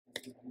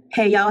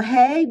Hey y'all,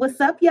 hey,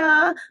 what's up,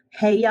 y'all?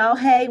 Hey y'all,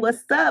 hey,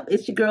 what's up?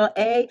 It's your girl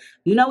A.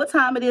 You know what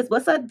time it is.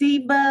 What's up,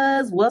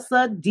 divas? What's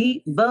up,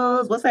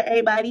 divas? What's up,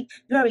 everybody?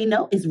 You already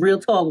know it's Real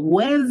Talk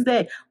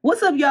Wednesday.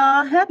 What's up,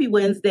 y'all? Happy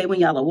Wednesday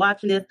when y'all are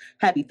watching this.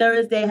 Happy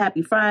Thursday,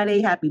 happy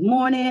Friday, happy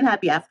morning,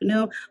 happy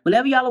afternoon.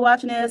 Whenever y'all are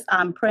watching this,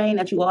 I'm praying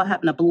that you all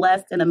having a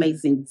blessed and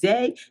amazing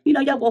day. You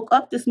know, y'all woke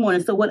up this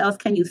morning, so what else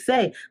can you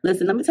say?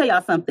 Listen, let me tell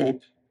y'all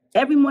something.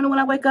 Every morning when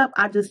I wake up,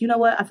 I just, you know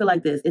what? I feel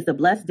like this. It's a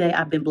blessed day.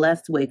 I've been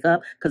blessed to wake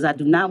up because I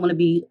do not want to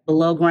be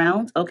below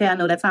ground. Okay, I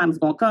know that time is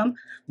going to come,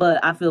 but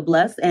I feel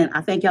blessed. And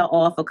I thank y'all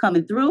all for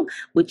coming through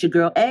with your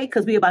girl A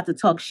because we're about to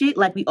talk shit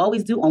like we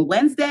always do on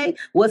Wednesday.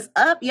 What's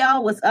up,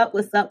 y'all? What's up?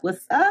 What's up?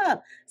 What's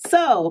up?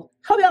 So,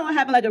 hope y'all are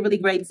having like a really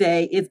great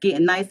day. It's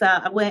getting nice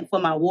out. I went for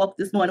my walk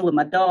this morning with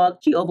my dog.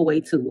 She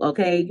overweight too,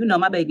 okay? You know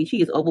my baby,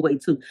 she is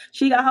overweight too.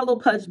 She got her little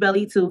pudge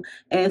belly too.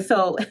 And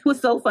so it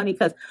was so funny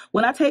because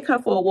when I take her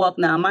for a walk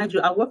now, mind you,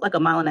 I work like a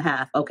mile and a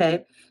half,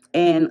 okay?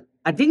 And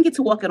I didn't get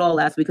to walk at all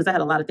last week because I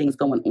had a lot of things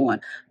going on.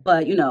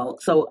 But, you know,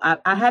 so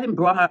I hadn't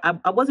brought her.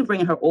 I wasn't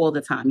bringing her all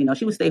the time. You know,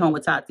 she would stay home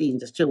with Tati and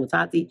just chill with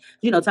Tati.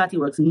 You know, Tati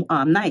works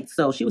nights,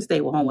 so she would stay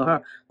home with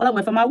her while I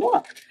went for my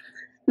walk.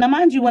 Now,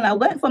 mind you, when I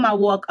went for my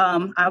walk,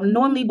 I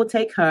normally would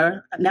take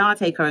her. Now I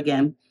take her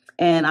again.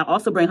 And I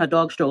also bring her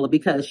dog stroller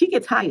because she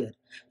gets tired.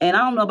 And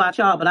I don't know about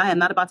y'all, but I am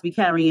not about to be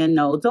carrying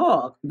no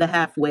dog the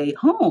halfway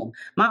home.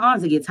 My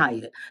arms will get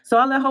tired. So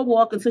I let her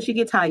walk until she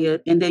gets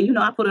tired. And then, you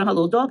know, I put her in her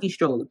little doggy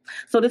stroller.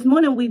 So this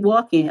morning we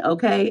walking,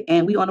 okay?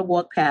 And we on a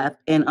walk path.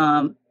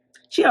 And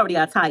she already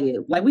got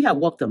tired. Like we had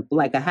walked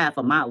like a half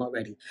a mile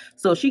already.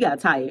 So she got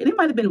tired. And it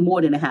might have been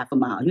more than a half a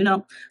mile, you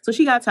know? So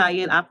she got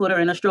tired. I put her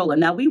in a stroller.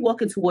 Now we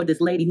walking toward this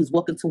lady who's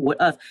walking toward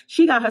us.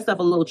 She got herself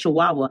a little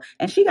chihuahua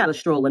and she got a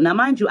stroller. Now,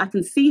 mind you, I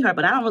can see her,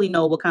 but I don't really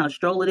know what kind of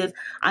stroller it is.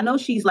 I know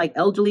she's like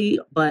elderly,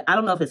 but I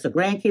don't know if it's a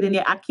grandkid in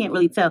there. I can't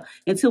really tell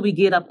until we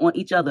get up on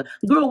each other.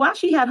 Girl, why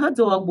she had her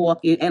dog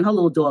walking and her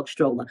little dog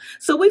stroller.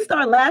 So we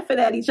start laughing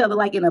at each other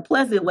like in a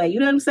pleasant way. You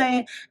know what I'm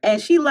saying? And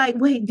she like,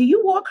 wait, do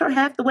you walk her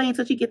half the way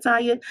until she gets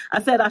tired?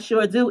 I said, I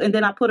sure do. And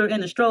then I put her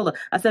in the stroller.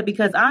 I said,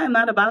 because I am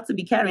not about to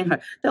be carrying her.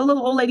 The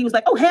little old lady was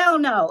like, oh, hell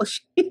no.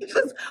 She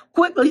just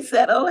quickly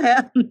said, oh,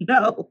 hell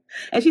no.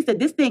 And she said,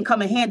 this thing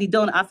come in handy,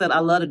 don't it? I said, I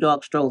love the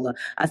dog stroller.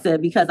 I said,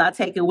 because I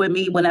take it with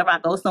me whenever I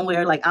go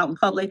somewhere like out in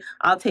public,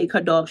 I'll take her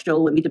dog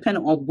stroller with me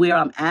depending on where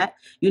I'm at.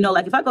 You know,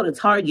 like if I go to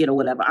Target or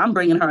whatever, I'm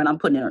bringing her and I'm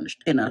putting her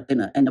in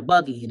a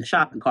buggy, in the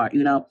shopping cart,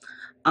 you know.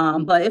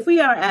 But if we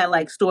are at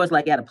like stores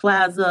like at a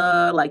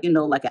plaza, like, you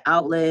know, like an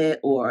outlet,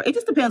 or it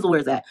just depends on where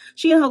it's at.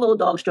 She and her little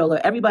dog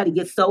stroller, everybody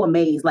gets so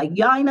amazed. Like,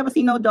 y'all ain't never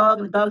seen no dog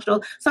in a dog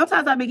stroller.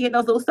 Sometimes I be getting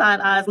those little side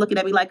eyes looking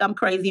at me like I'm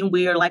crazy and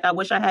weird. Like I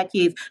wish I had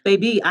kids.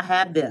 Baby, I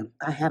have them.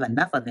 I have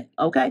enough of them.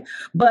 Okay.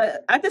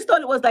 But I just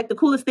thought it was like the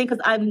coolest thing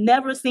because I've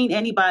never seen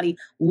anybody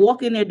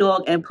walking their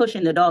dog and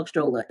pushing the dog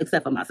stroller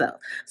except for myself.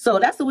 So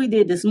that's what we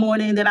did this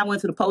morning. Then I went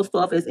to the post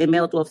office and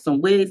mailed off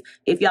some wigs.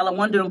 If y'all are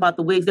wondering about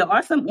the wigs, there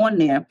are some on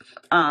there.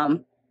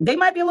 They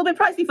might be a little bit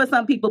pricey for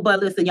some people, but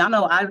listen, y'all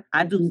know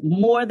I do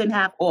more than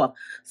half off.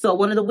 So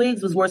one of the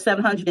wigs was worth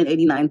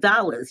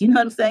 $789. You know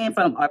what I'm saying?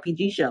 From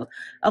RPG shows.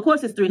 Of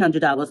course, it's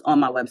 $300 on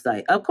my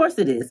website. Of course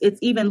it is. It's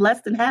even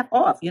less than half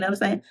off. You know what I'm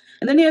saying?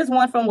 And then there's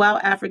one from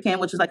Wild African,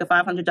 which is like a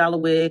 $500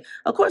 wig.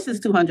 Of course, it's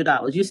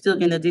 $200. You're still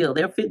getting the deal.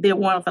 They're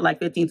worn for like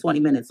 15, 20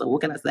 minutes. So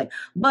what can I say?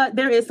 But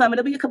there is some.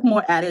 There'll be a couple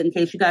more added in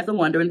case you guys are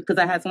wondering, because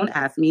I had someone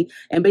ask me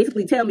and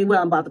basically tell me where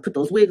I'm about to put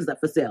those wigs up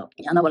for sale.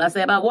 Y'all know what I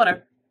say about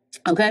water.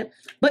 Okay.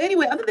 But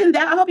anyway, other than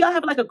that, I hope y'all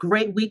have like a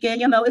great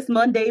weekend. You know, it's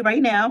Monday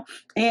right now.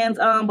 And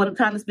by the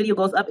time this video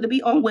goes up, it'll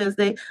be on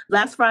Wednesday.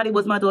 Last Friday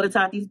was my daughter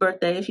Tati's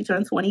birthday. She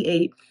turned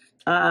 28.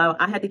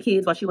 I had the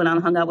kids while she went out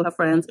and hung out with her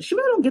friends. She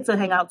really don't get to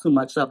hang out too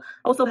much. So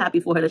I was so happy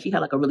for her that she had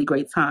like a really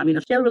great time. You know,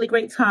 she had a really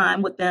great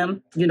time with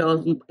them. You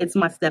know, it's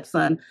my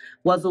stepson,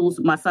 my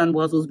son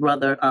Wuzzle's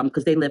brother,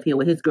 because they live here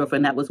with his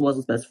girlfriend. That was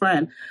Wuzzle's best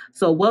friend.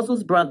 So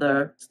Wuzzle's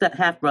brother,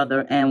 half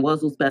brother, and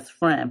Wuzzle's best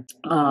friend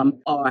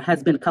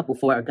has been a couple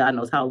for God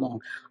knows how long.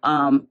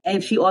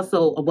 And she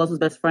also, Wuzzle's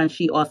best friend,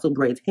 she also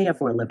braids hair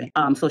for a living.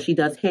 So she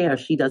does hair.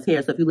 So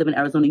if you live in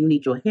Arizona, you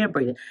need your hair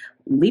braided.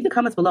 Leave the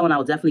comments below and I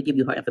will definitely give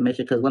you her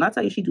information, because when I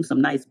tell you she do some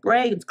nice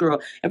braids,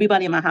 girl,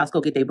 everybody in my house go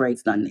get their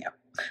braids done there.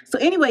 So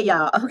anyway,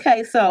 y'all,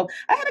 okay, so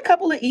I had a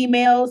couple of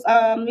emails.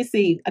 Let me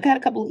see. I got a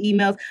couple of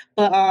emails,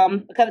 but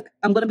I'm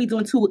going to be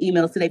doing 2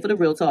 emails today for the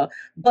Real Talk.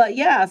 But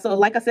yeah, so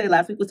like I said,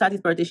 last week was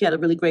Tati's birthday. She had a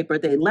really great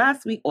birthday.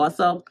 Last week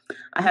also,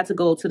 I had to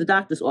go to the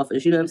doctor's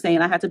office. You know what I'm saying?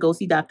 I had to go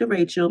see Dr.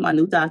 Rachel, my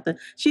new doctor.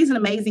 She's an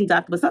amazing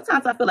doctor, but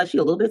sometimes I feel like she's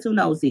a little bit too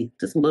nosy.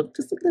 Just a little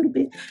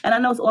bit. And I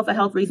know it's all for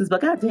health reasons,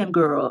 but goddamn,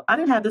 girl, I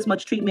didn't have this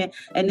much treatment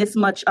and this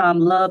much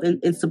love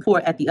and support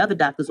support at the other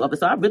doctor's office,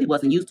 so I really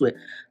wasn't used to it.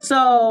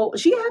 So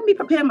she had me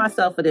prepare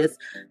myself for this,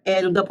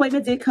 and the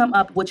appointment did come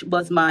up, which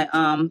was my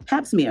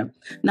pap smear.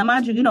 Now,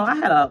 mind you, I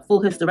had a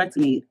full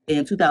hysterectomy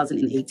in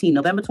 2018,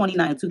 November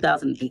 29,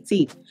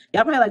 2018.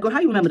 Y'all probably like, girl, how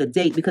you remember the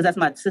date? Because that's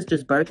my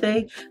sister's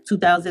birthday,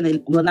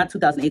 not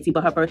 2018,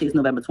 but her birthday is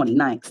November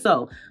 29th.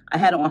 So I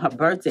had it on her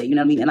birthday, you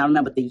know what I mean? And I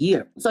remember the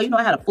year. So,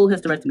 I had a full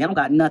hysterectomy. I don't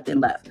got nothing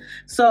left.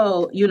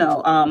 So,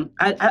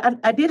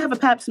 I did have a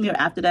pap smear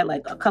after that,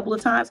 like a couple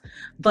of times,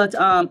 but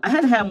I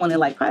hadn't had one in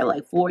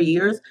probably 4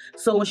 years.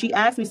 So when she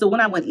asked me, so when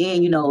I went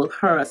in,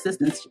 her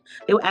assistants,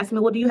 they were asking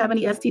me, well, do you have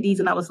any STDs?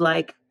 And I was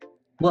like,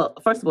 well,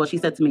 first of all, she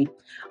said to me,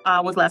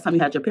 when's the last time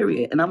you had your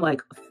period? And I'm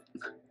like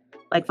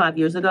 5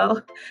 years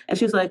ago. And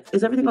she was like,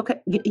 is everything okay?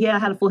 Yeah, I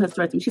had a full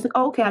hysterectomy. She's like,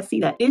 oh, okay, I see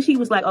that. Then she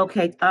was like,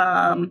 okay,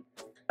 are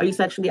you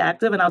sexually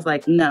active? And I was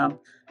like, no.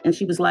 And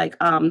she was like,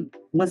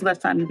 when's the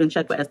last time you've been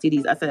checked for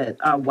STDs? I said,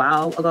 a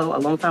while ago, a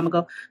long time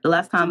ago. The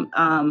last time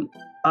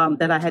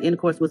that I had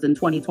intercourse was in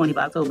 2020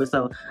 by October,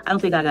 so I don't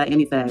think I got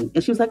anything.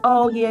 And she was like,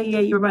 oh, yeah,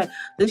 you're right.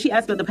 Then she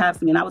asked me the pap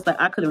smear, and I was like,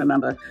 I couldn't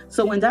remember.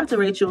 So when Dr.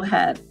 Rachel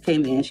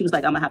came in, she was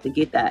like, I'm gonna have to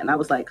get that. And I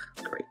was like,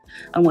 great.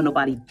 I don't want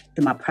nobody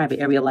in my private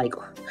area, I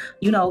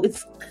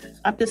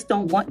just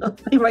don't want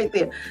nobody right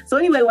there. So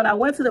anyway, when I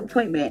went to the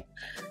appointment,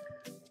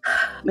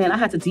 man, I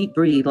had to deep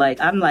breathe.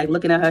 I'm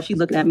looking at her. She's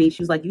looking at me.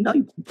 She was like,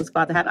 what's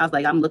about to happen? I was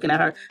like, I'm looking at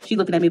her. She's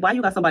looking at me. Why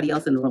you got somebody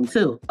else in the room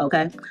too?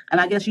 Okay. And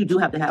I guess you do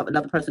have to have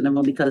another person in the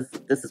room because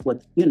this is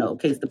what, in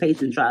case the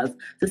patient tries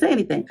to say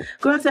anything.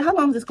 Girl, I said, how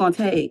long is this going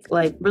to take?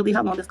 Really,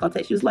 how long is this going to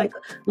take? She was like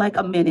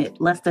a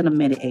minute, less than a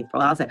minute,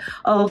 April. I was like,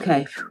 oh,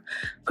 okay.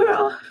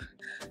 Girl,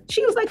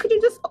 she was like, could you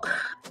just...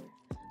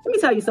 Let me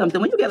tell you something.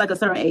 When you get a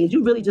certain age,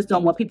 you really just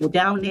don't want people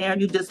down there.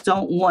 You just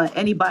don't want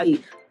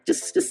anybody.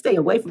 Just stay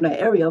away from that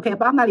area, okay?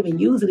 But I'm not even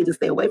using it to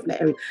stay away from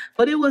that area.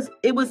 But it was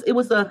a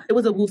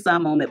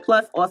woosah moment.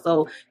 Plus,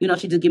 also,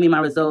 she just gave me my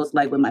results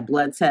with my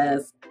blood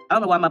test. I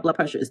don't know why my blood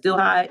pressure is still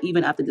high,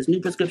 even after this new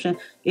prescription.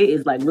 It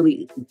is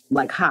really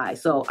high.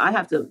 So I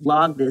have to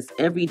log this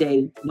every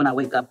day when I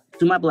wake up,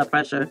 do my blood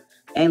pressure,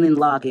 and then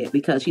log it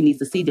because she needs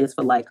to see this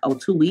for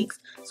 2 weeks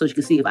so she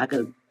can see if I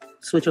could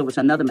switch over to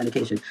another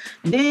medication.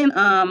 Then,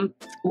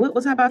 what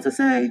was I about to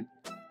say?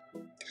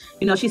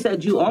 She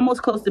said, you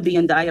almost close to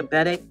being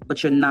diabetic,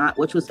 but you're not,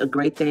 which was a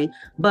great thing.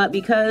 But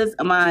because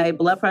my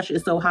blood pressure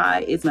is so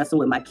high, it's messing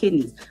with my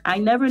kidneys. I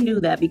never knew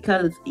that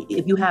because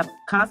if you have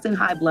constant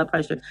high blood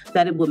pressure,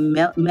 that it will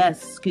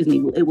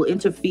it will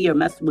interfere,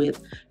 mess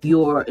with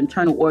your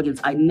internal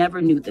organs. I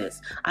never knew this.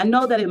 I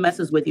know that it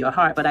messes with your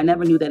heart, but I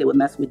never knew that it would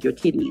mess with your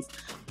kidneys.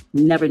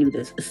 Never knew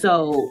this.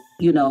 So,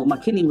 my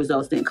kidney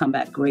results didn't come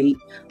back great.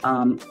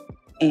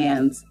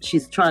 And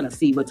she's trying to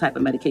see what type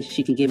of medication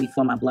she can give me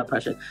for my blood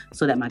pressure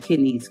so that my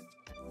kidneys,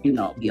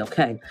 be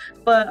okay.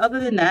 But other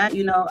than that,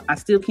 I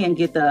still can't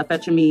get the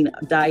amphetamine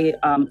diet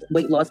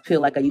weight loss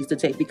pill like I used to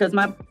take because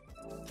my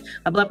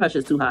blood pressure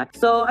is too high.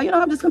 So,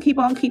 I'm just going to keep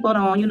on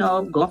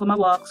going for my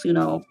walks,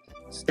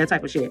 that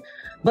type of shit.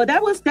 But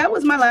that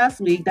was my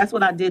last week. That's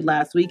what I did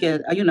last week.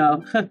 And,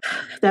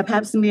 that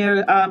pap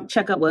smear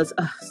checkup was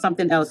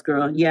something else,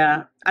 girl.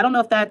 Yeah. I don't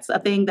know if that's a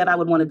thing that I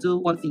would want to do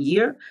once a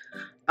year.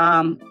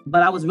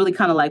 But I was really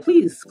kind of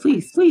please,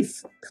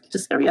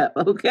 just hurry up,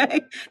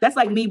 okay? That's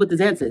like me with the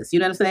dentist, you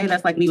know what I'm saying?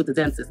 That's like me with the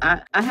dentist.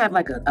 I have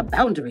a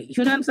boundary,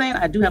 you know what I'm saying?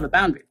 I do have a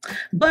boundary.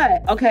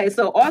 But, okay,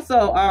 so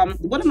also,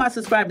 one of my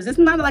subscribers, this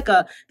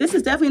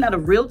is definitely not a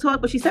real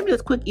talk, but she sent me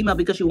this quick email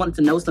because she wanted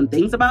to know some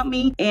things about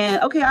me.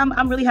 And, okay,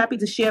 I'm really happy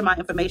to share my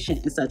information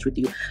and such with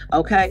you,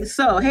 okay?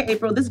 So, hey,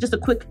 April, this is just a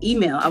quick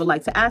email I would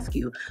like to ask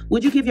you.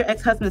 Would you give your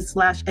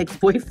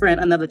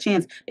ex-husband/ex-boyfriend another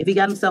chance if he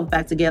got himself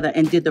back together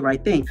and did the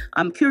right thing?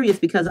 I'm curious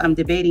because I'm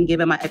debating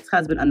giving my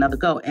ex-husband another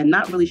go and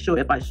not really sure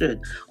if I should.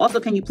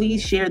 Also, can you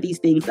please share these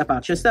things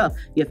about yourself?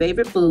 Your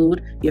favorite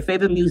food, your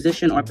favorite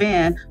musician or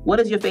band, what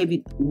is your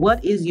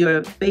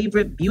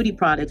favorite beauty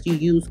products you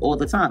use all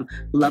the time?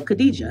 Love,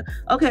 Khadija.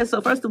 Okay,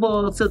 so first of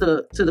all, to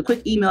the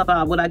quick email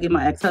about would I give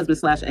my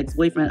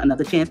ex-husband/ex-boyfriend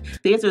another chance?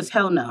 The answer is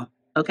hell no.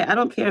 Okay, I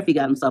don't care if he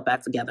got himself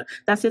back together.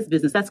 That's his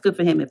business. That's good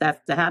for him. If that's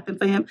to happen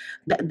for him,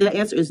 the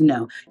answer is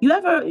no. You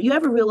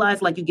ever realize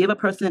you give a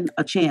person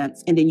a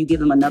chance and then you give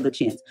them another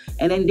chance,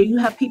 and then you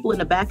have people in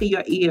the back of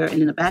your ear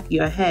and in the back of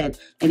your head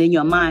and in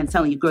your mind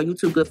telling you, girl, you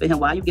too good for him.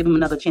 Why you give him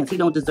another chance? He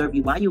don't deserve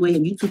you. Why you with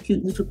him? You too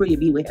cute. You too pretty to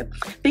be with him.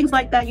 Things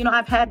like that.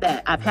 I've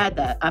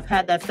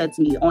had that said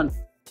to me on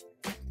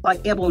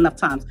ample enough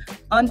times,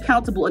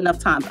 uncountable enough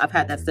times I've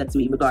had that said to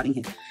me regarding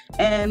him.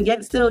 And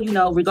yet still,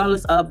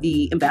 regardless of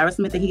the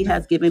embarrassment that he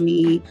has given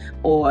me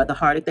or the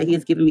heartache that he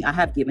has given me, I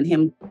have given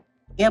him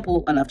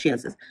ample enough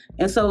chances.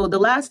 And so the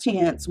last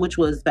chance, which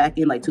was back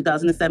in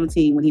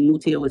 2017 when he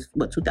moved here, was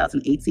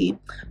 2018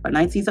 or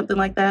 19, something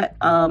like that.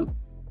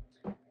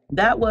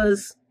 That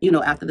was,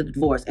 after the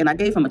divorce, and I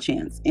gave him a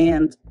chance.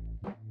 And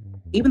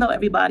even though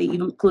everybody,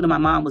 even including my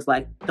mom, was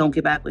like, don't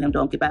get back with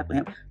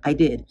him, I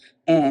did.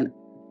 And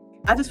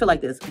I just feel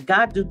like this.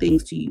 God do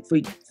things to you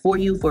for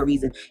you for a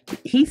reason.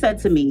 He said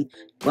to me,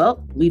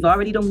 well, we've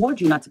already done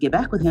warned you not to get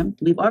back with him.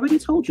 We've already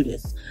told you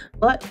this,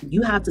 but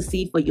you have to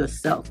see for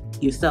yourself.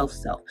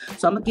 So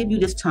I'm gonna give you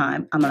this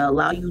time. I'm gonna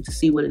allow you to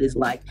see what it is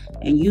like,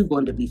 and you're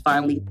going to be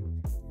finally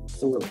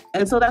through.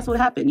 And so that's what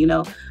happened, you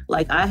know,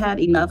 like I had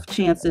enough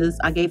chances.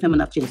 I gave him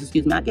enough chances,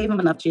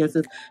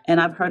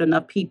 and I've heard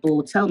enough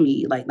people tell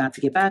me like not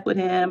to get back with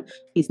him.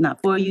 He's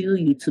not for you.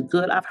 You too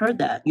good. I've heard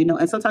that, you know,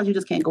 and sometimes you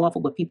just can't go off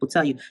of what people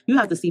tell you. You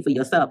have to see for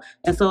yourself.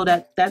 And so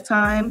that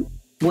time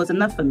was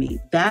enough for me.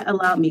 God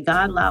allowed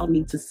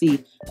me to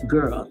see,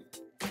 girl,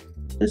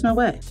 there's no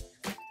way.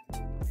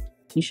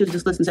 You should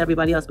just listen to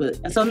everybody else.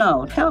 And so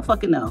no, hell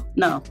fucking no.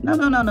 No.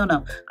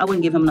 I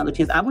wouldn't give him another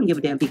chance. I wouldn't give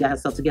a damn if he got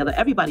himself together.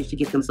 Everybody should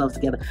get themselves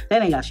together.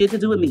 That ain't got shit to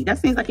do with me. That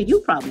seems like a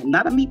you problem,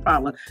 not a me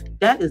problem.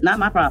 That is not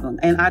my problem.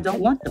 And I don't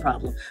want the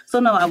problem. So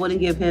no, I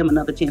wouldn't give him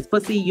another chance.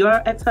 But see,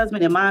 your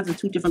ex-husband and mine are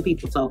two different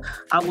people. So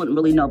I wouldn't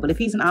really know. But if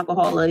he's an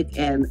alcoholic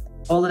and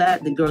all of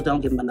that, then girl, don't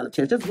give him another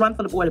chance. Just run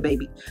for the border,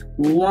 baby.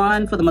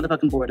 Run for the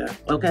motherfucking border.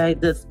 Okay?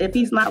 If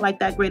he's not like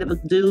that great of a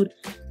dude,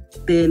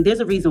 then there's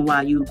a reason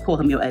why you call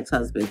him your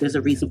ex-husband. There's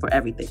a reason for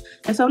everything.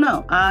 And so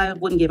no, I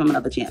wouldn't give him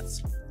another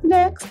chance.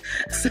 Next.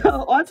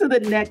 So on to the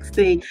next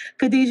thing.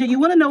 Khadijah,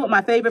 you want to know what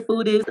my favorite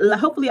food is?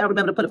 Hopefully I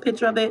remember to put a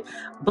picture of it.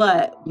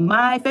 But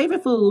my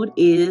favorite food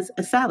is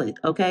a salad,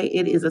 okay?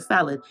 It is a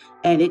salad.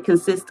 And it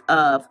consists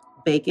of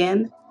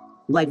bacon,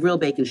 like real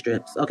bacon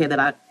strips, okay, that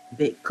I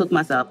cook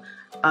myself.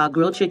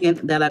 Grilled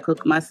chicken that I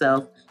cook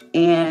myself.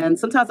 And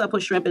sometimes I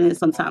put shrimp in it,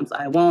 sometimes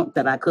I won't,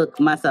 that I cook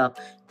myself.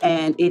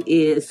 And it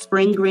is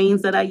spring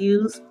greens that I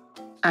use.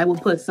 I will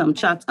put some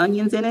chopped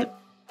onions in it.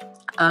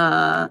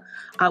 I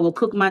will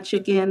cook my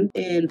chicken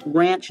in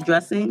ranch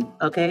dressing,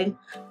 okay?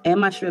 And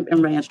my shrimp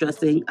in ranch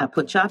dressing. I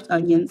put chopped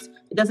onions.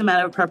 It doesn't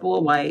matter if purple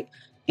or white.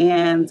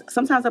 And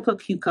sometimes I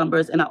put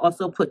cucumbers, and I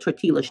also put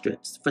tortilla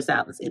strips for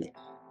salads in it.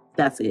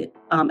 That's it.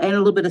 And a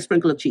little bit of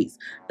sprinkle of cheese.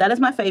 That is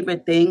my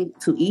favorite thing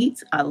to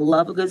eat. I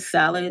love a good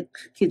salad.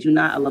 Kid you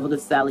not, I love a good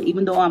salad.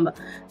 Even though I'm a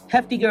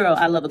hefty girl,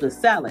 I love a good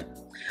salad.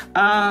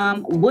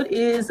 What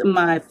is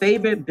my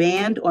favorite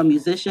band or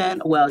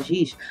musician? Well,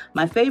 geez,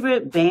 my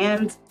favorite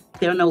band,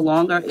 they're no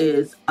longer,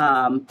 is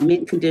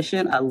Mint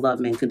Condition. I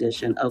love Mint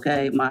Condition,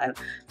 okay? My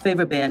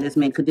favorite band is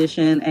Mint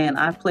Condition, and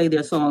I play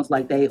their songs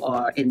like they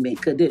are in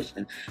mint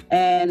condition.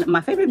 And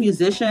my favorite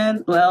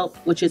musician, well,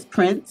 which is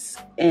Prince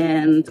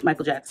and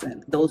Michael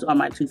Jackson. Those are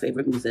my two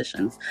favorite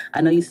musicians.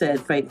 I know you said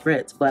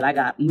favorite, but I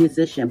got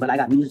musician, but I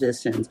got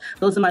musicians.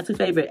 Those are my two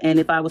favorite. And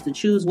if I was to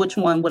choose which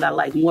one would I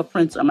like more,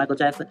 Prince or Michael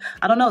Jackson,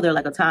 I don't know. They're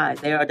like a tie.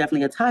 They are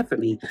definitely a tie for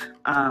me.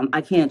 I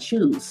can't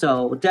choose.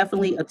 So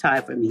definitely a tie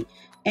for me.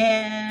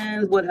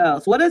 And what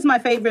else? What is my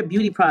favorite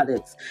beauty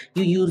products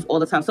you use all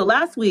the time? So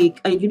last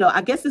week, and you know,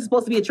 I guess it's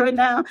supposed to be a trend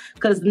now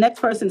because the next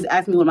person is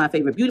asking me what my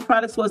favorite beauty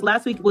products was.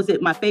 Last week, was it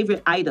my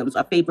favorite items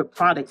or favorite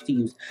products to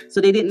use?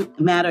 So they didn't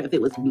matter if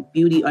it was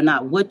beauty or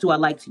not. What do I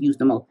like to use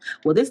the most?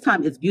 Well, this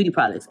time it's beauty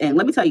products. And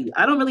let me tell you,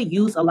 I don't really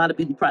use a lot of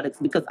beauty products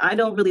because I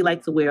don't really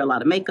like to wear a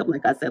lot of makeup,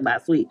 like I said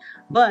last week.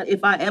 But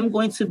if I am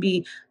going to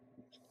be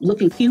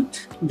looking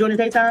cute during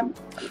the daytime,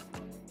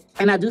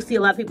 and I do see a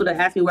lot of people that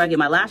ask me where I get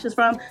my lashes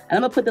from. And I'm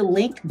going to put the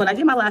link, but I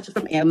get my lashes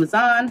from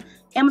Amazon.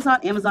 And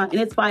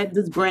it's by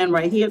this brand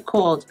right here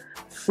called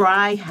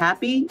Fry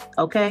Happy.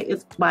 Okay,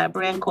 it's by a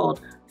brand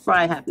called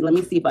Fry Happy. Let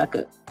me see if I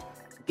could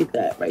get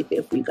that right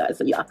there for you guys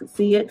so y'all can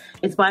see it.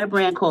 It's by a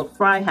brand called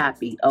Fry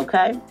Happy.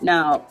 Okay,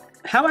 now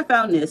how I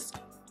found this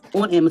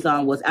on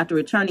Amazon was after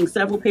returning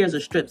several pairs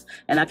of strips,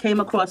 and I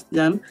came across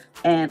them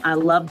and I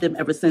loved them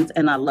ever since,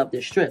 and I love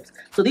their strips.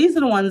 So these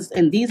are the ones,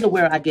 and these are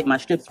where I get my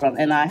strips from,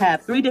 and I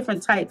have 3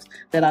 different types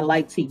that I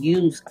like to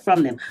use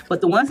from them.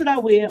 But the ones that I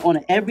wear on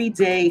an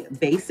everyday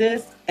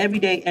basis, every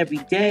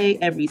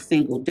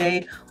single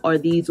day, are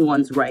these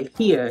ones right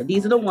here.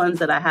 These are the ones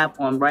that I have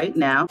on right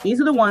now.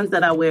 These are the ones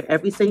that I wear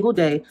every single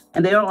day,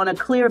 and they are on a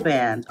clear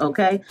band,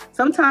 okay?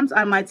 Sometimes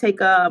I might take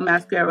a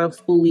mascara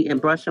spoolie and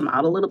brush them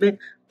out a little bit,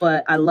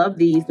 but I love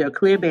these. They're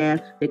clear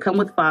band. They come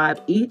with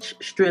 5. Each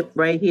strip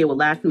right here will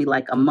last me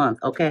like a month,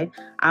 okay?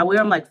 I wear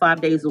them like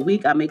 5 days a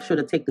week. I make sure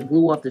to take the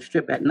glue off the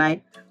strip at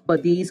night,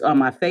 but these are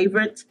my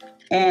favorites.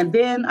 And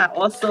then I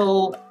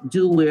also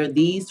do wear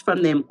these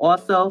from them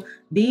also.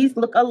 These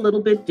look a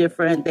little bit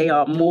different. They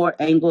are more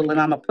angled, and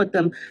I'm going to put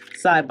them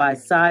side by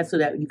side so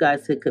that you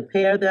guys can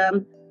compare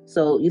them.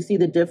 So you see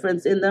the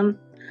difference in them.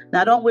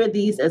 Now, I don't wear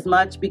these as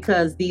much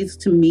because these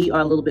to me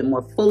are a little bit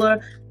more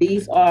fuller.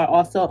 These are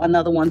also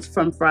another ones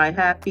from Fry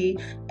Happy.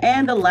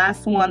 And the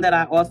last one that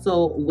I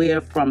also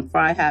wear from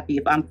Fry Happy,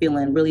 if I'm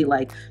feeling really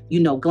like, you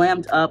know,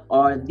 glammed up,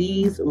 are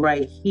these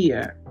right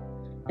here.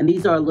 And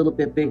these are a little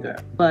bit bigger,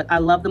 but I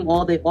love them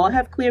all. They all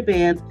have clear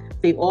bands.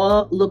 They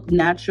all look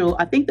natural.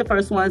 I think the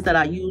first ones that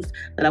I use,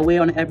 that I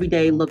wear on every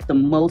day, look the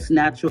most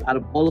natural out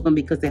of all of them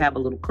because they have a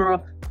little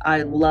curl.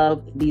 I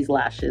love these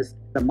lashes.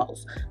 the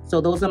most.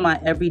 So those are my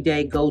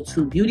everyday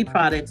go-to beauty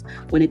products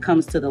when it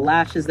comes to the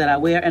lashes that I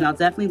wear. And I'll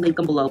definitely link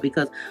them below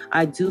because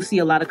I do see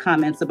a lot of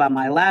comments about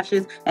my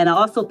lashes. And I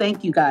also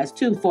thank you guys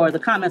too for the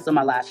comments on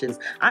my lashes.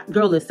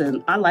 Girl,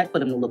 listen, I like for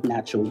them to look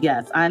natural.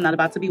 Yes, I'm not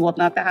about to be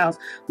walking out the house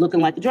looking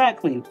like a drag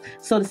queen.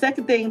 So the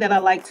second thing that I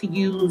like to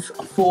use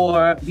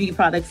for beauty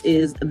products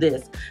is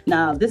this.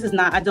 Now, this is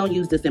not, I don't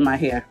use this in my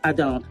hair. I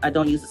don't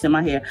use this in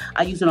my hair.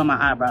 I use it on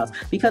my eyebrows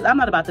because I'm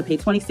not about to pay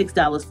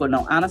 $26 for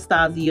no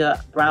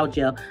Anastasia brow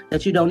gel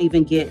that you don't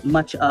even get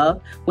much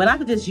of when I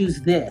could just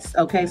use this.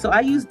 Okay, so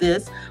I use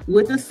this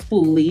with a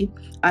spoolie.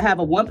 I have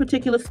one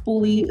particular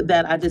spoolie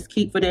that I just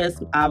keep for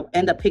this. I'll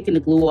end up picking the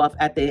glue off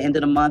at the end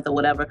of the month or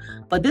whatever.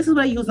 But this is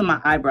what I use on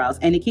my eyebrows,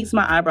 and it keeps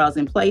my eyebrows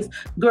in place.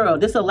 Girl,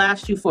 this will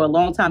last you for a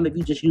long time if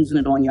you're just using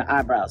it on your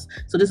eyebrows.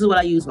 So this is what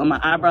I use on my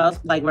eyebrows,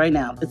 like right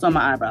now. It's on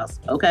my eyebrows,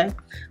 okay?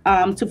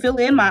 To fill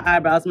in my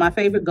eyebrows, my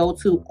favorite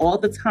go-to all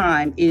the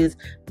time is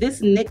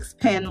this NYX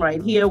pen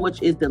right here,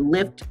 which is the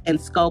Lift and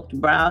Sculpt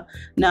Brow.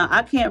 Now,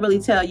 I can't really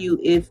tell you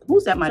if,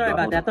 who's at my door? Sorry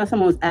about that. I thought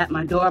someone was at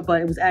my door,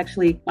 but it was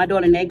actually my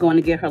daughter Nate going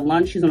to get her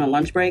lunch. She's on a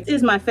lunch break. This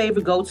is my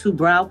favorite go-to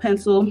brow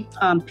pencil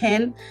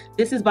pen.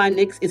 This is by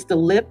NYX. It's the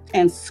Lift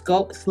and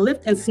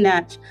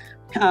Snatch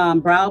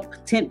brow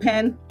tint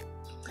pen.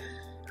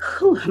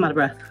 Whew, I'm out of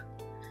breath.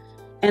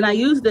 And I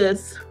use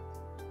this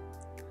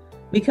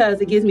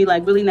because it gives me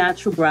like really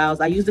natural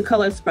brows. I use the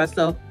color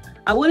Espresso.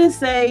 I wouldn't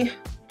say,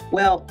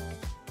 well,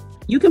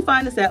 you can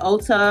find this at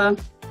Ulta,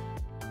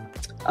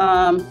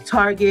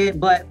 Target,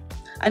 but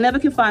I never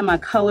can find my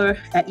color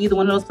at either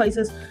one of those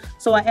places.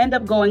 So I end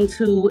up going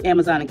to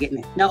Amazon and getting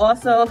it. Now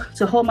also,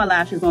 to hold my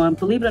lashes on,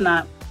 believe it or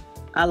not,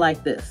 I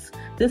like this.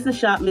 This is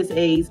Shop Miss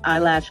A's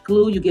eyelash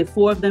glue. You get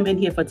 4 of them in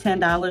here for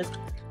 $10.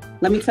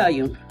 Let me tell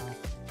you,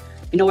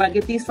 you know where I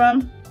get these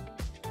from?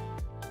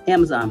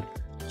 Amazon.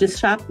 Just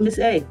Shop Miss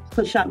A.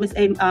 Put Shop Miss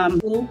A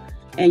glue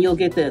and you'll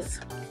get this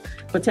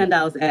for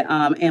 $10 at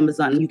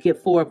Amazon. You get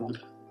 4 of them.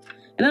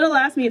 And it'll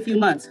last me a few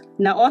months.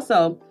 Now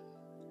also,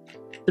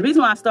 the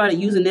reason why I started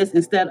using this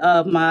instead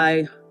of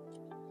my,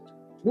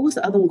 what was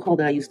the other one called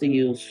that I used to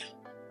use?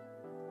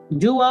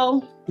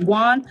 Duo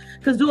wand,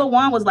 because Duo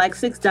wand was like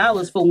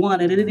 $6 for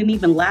one and it didn't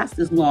even last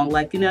as long.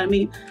 Like, you know what I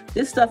mean?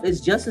 This stuff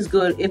is just as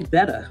good, if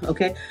better,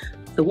 okay?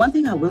 The one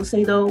thing I will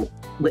say though,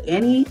 with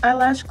any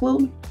eyelash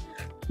glue,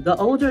 the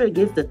older it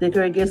gets, the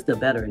thicker it gets, the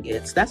better it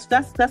gets. That's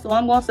all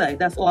I'm gonna say.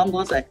 That's all I'm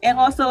gonna say. And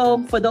also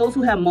for those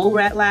who have mole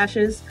rat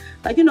lashes,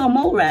 like, you know,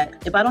 mole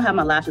rat, if I don't have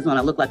my lashes on,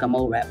 I look like a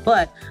mole rat.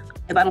 But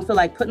if I don't feel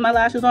like putting my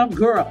lashes on,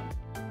 girl,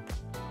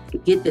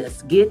 get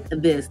this, get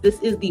this. This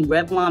is the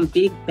Revlon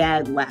Big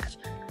Bad Lash.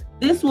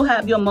 This will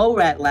have your mole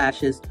rat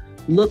lashes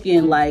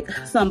looking like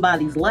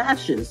somebody's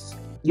lashes.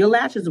 Your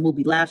lashes will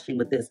be lashing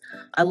with this.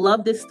 I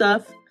love this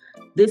stuff.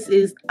 This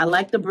is, I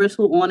like the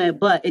bristle on it,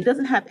 but it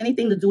doesn't have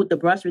anything to do with the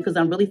brush because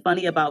I'm really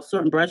funny about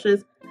certain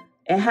brushes.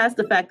 It has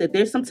the fact that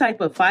there's some type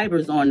of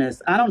fibers on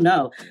this. I don't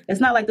know. It's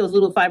not like those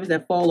little fibers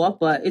that fall off,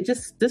 but it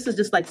just, this is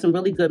just like some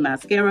really good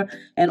mascara.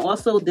 And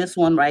also this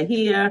one right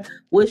here,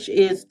 which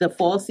is the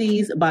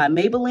Falsies by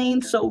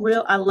Maybelline. So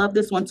real. I love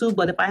this one too,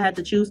 but if I had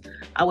to choose,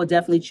 I would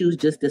definitely choose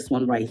just this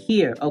one right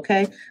here.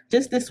 Okay.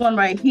 Just this one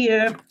right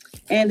here.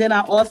 And then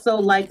I also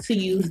like to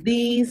use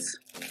these,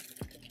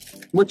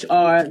 which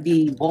are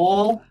the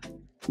ball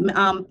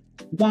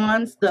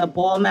wands, the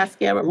ball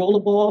mascara,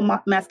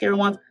 rollerball mascara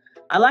ones.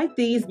 I like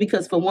these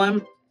because for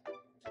one,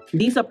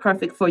 these are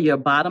perfect for your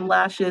bottom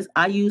lashes.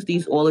 I use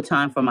these all the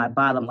time for my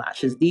bottom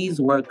lashes. These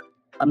work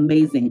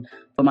amazing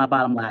for my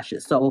bottom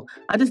lashes. So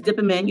I just dip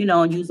them in, you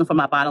know, and use them for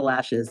my bottom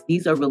lashes.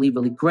 These are really,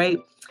 really great.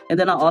 And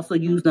then I also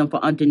use them for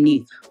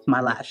underneath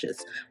my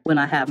lashes when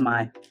I have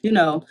my, you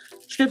know,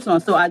 strips on.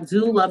 So I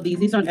do love these.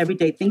 These are an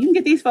everyday thing. You can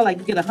get these for like,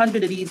 you get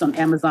 100 of these on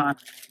Amazon.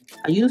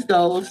 I use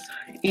those.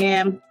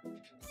 And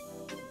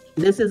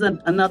this is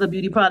another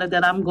beauty product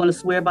that I'm going to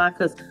swear by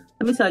because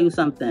let me tell you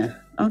something,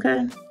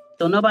 okay?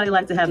 Don't nobody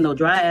like to have no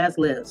dry ass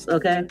lips,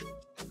 okay?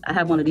 I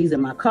have one of these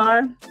in my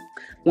car,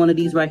 one of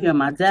these right here on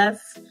my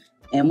desk,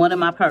 and one in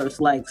my purse.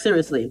 Like,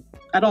 seriously,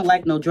 I don't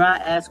like no dry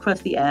ass,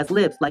 crusty ass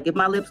lips. Like, if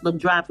my lips look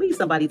dry, please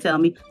somebody tell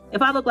me.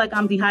 If I look like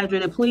I'm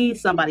dehydrated,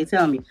 please somebody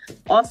tell me.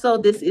 Also,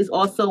 this is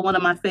also one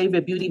of my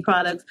favorite beauty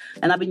products,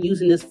 and I've been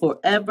using this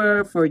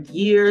forever, for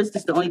years.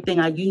 This is the only thing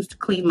I use to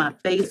clean my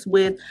face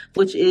with,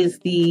 which is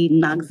the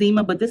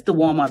Noxzema, but this is the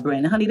Walmart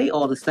brand. And honey, they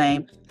all the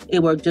same.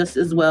 It works just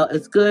as well.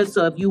 It's good.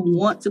 So if you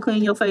want to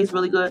clean your face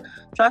really good,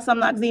 try some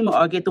Noxzema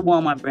or get the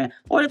Walmart brand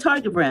or the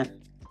Target brand.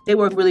 They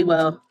work really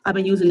well. I've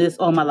been using this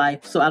all my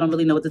life, so I don't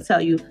really know what to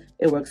tell you.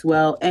 It works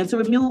well. And to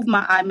remove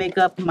my eye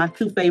makeup, my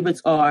 2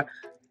 favorites are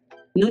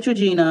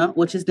Neutrogena,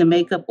 which is the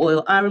makeup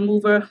oil eye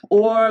remover,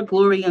 or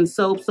Glory and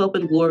Soap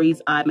and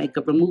Glory's eye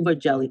makeup remover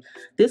jelly.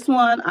 This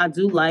one I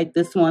do like.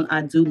 This one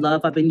I do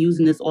love. I've been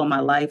using this all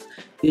my life.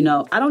 You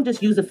know, I don't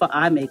just use it for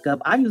eye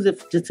makeup. I use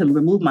it just to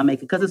remove my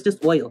makeup because it's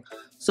just oil.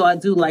 So I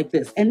do like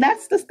this. And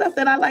that's the stuff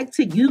that I like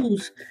to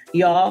use,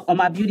 y'all, on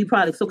my beauty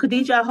products. So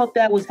Khadija, I hope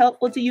that was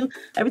helpful to you.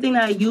 Everything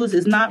that I use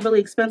is not really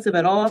expensive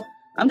at all.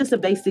 I'm just a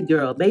basic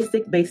girl.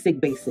 Basic.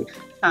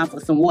 Time for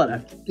some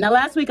water. Now,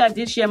 last week I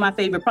did share my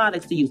favorite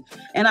products to use,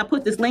 and I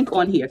put this link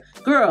on here.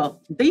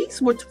 Girl,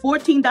 these were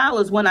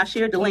 $14 when I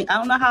shared the link. I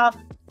don't know how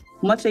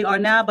much they are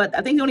now, but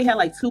I think they only had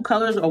like 2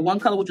 colors or 1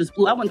 color, which was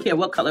blue. I wouldn't care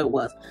what color it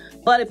was.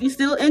 But if you're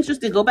still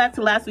interested, go back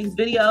to last week's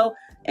video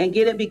and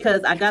get it,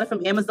 because I got it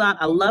from Amazon.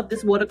 I love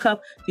this water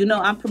cup. You know,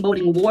 I'm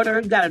promoting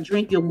water. You gotta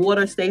drink your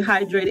water, stay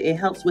hydrated. It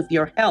helps with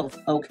your health,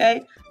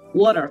 okay?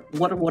 Water.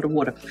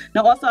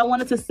 Now, also, I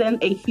wanted to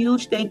send a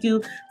huge thank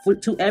you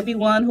to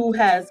everyone who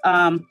has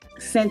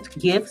sent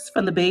gifts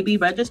from the baby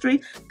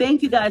registry.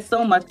 Thank you guys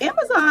so much.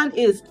 Amazon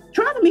is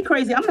driving me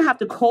crazy. I'm gonna have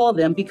to call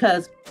them,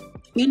 because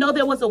you know,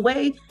 there was a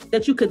way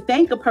that you could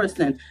thank a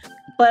person,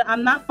 but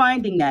I'm not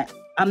finding that.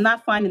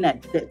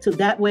 So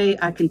that way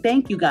I can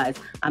thank you guys.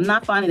 I'm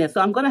not finding that.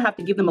 So I'm going to have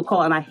to give them a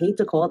call. And I hate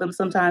to call them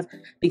sometimes,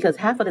 because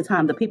half of the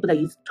time, the people that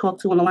you talk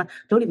to on the line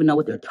don't even know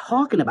what they're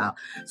talking about.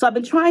 So I've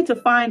been trying to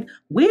find,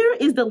 where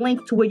is the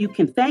link to where you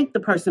can thank the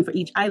person for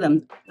each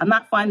item. I'm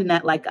not finding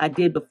that like I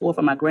did before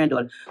for my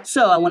granddaughter.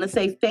 So I want to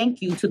say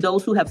thank you to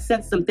those who have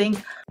sent some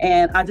things.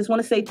 And I just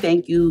want to say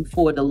thank you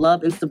for the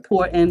love and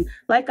support. And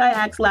like I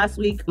asked last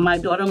week, my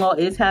daughter-in-law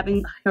is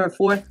having her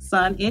 4th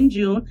son in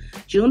June.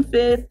 June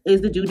 5th is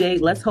the due date.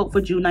 Let's hope for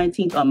June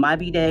 19th on my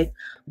B-Day.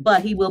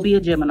 But he will be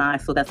a Gemini,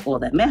 so that's all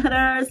that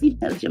matters. You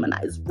know,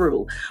 Gemini's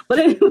rule. But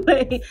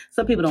anyway,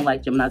 some people don't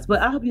like Geminis,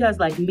 but I hope you guys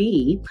like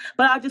me.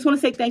 But I just want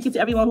to say thank you to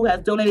everyone who has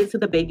donated to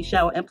the baby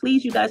shower. And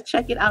please, you guys,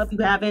 check it out if you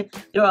haven't.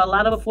 There are a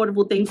lot of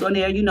affordable things on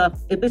there. You know,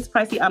 if it's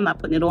pricey, I'm not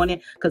putting it on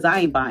it, because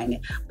I ain't buying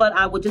it. But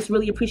I would just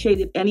really appreciate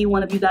if any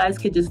one of you guys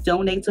could just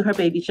donate to her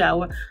baby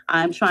shower.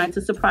 I'm trying to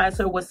surprise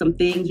her with some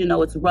things. You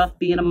know, it's rough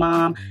being a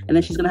mom, and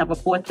then she's going to have a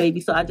 4th baby.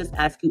 So I just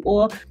ask you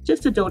all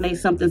just to donate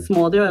something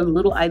small. There are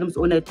little items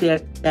on it there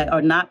that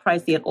are not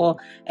pricey at all.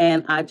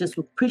 And I just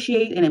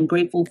appreciate and am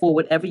grateful for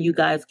whatever you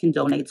guys can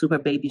donate to her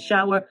baby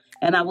shower.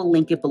 And I will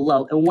link it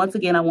below. And once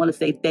again, I want to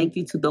say thank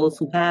you to those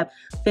who have.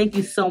 Thank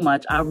you so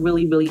much. I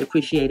really, really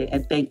appreciate it.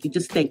 And thank you.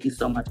 Just thank you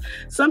so much.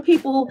 Some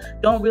people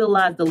don't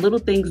realize the little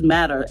things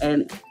matter,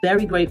 and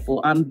very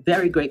grateful. I'm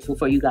very grateful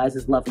for you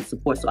guys' love and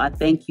support. So I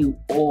thank you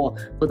all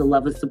for the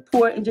love and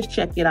support, and just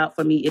check it out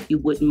for me if you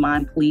wouldn't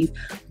mind, please.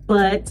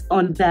 But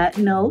on that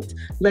note,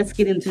 let's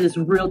get into this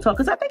real talk,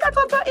 because I think I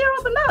talked about ear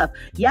off enough.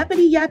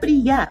 Yappity,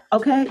 yappity, yap.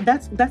 Okay,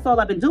 that's all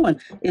I've been doing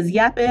is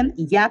yapping.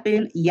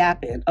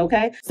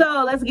 Okay,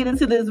 so let's get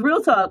into this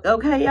real talk.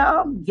 Okay,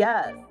 y'all.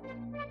 Yes.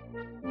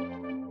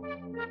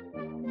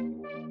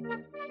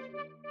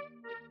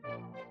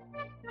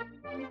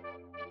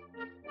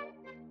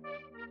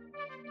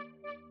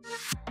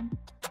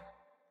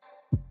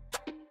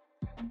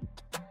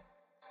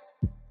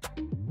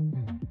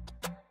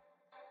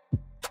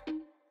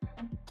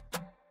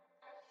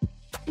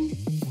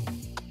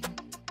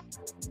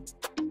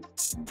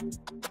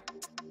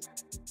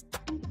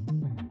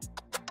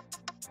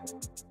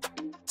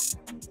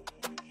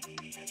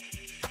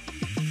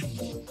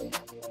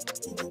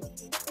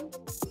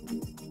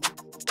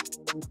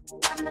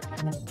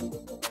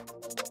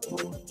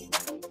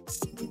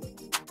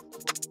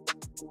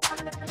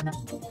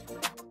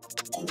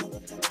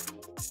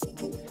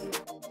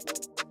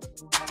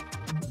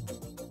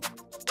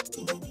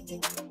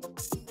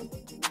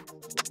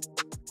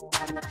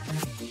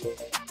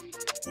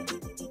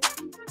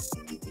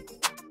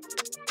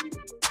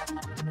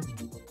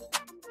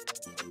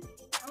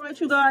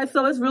 You guys,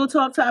 so it's real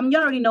talk time. You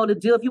already know the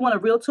deal. If you want a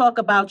real talk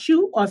about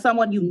you or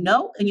someone you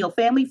know in your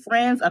family,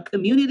 friends, a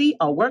community,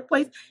 or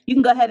workplace, you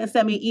can go ahead and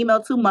send me an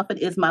email to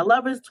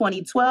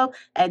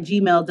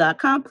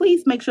muffinismylovers2012@gmail.com.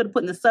 Please make sure to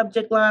put in the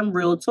subject line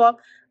real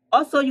talk.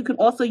 Also, you can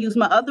also use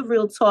my other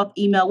Real Talk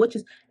email, which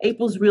is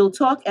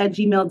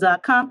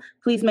aprilsrealtalk@gmail.com.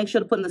 Please make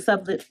sure to put in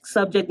the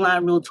subject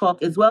line Real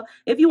Talk as well.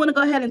 If you want to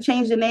go ahead and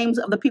change the names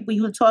of the people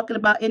you were talking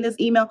about in this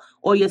email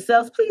or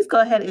yourselves, please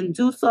go ahead and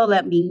do so.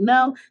 Let me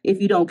know. If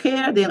you don't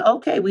care, then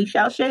okay, we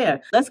shall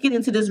share. Let's get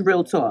into this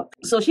Real Talk.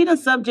 So she done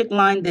subject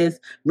line this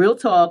Real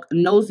Talk,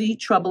 nosy,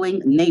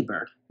 troubling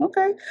neighbor.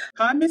 Okay.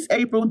 Hi, Miss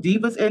April,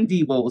 Divas and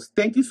Devos.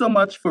 Thank you so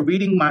much for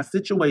reading my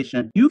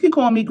situation. You can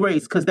call me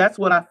Grace, because that's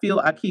what I feel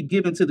I keep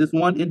giving to this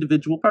one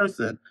individual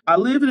person. I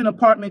live in an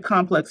apartment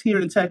complex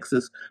here in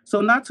Texas, so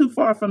not too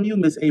far from you,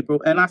 Miss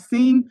April, and I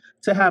seem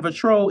to have a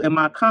troll in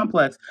my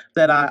complex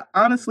that I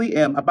honestly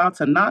am about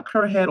to knock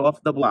her head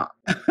off the block.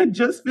 I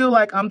just feel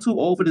like I'm too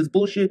old for this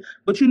bullshit,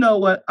 but you know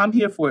what? I'm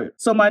here for it.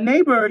 So my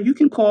neighbor, you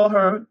can call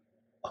her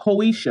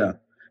Hoisha,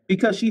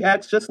 because she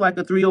acts just like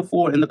a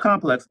 304 in the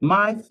complex.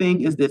 My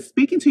thing is this: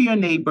 speaking to your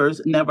neighbors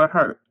never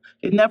hurt.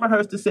 It never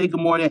hurts to say good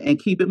morning and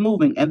keep it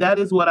moving. And that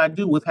is what I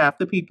do with half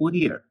the people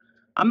here.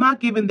 I'm not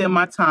giving them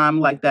my time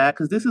like that,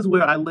 because this is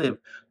where I live.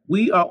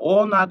 We are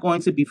all not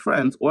going to be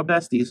friends or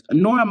besties,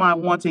 nor am I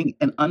wanting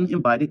an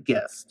uninvited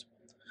guest.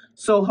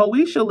 So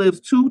Hoisha lives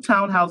 2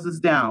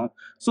 townhouses down.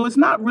 So it's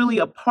not really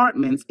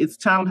apartments, it's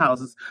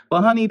townhouses.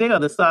 But honey, they are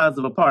the size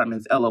of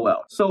apartments,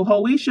 LOL. So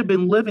Hoisha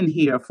been living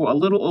here for a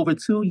little over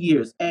 2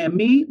 years. And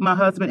me, my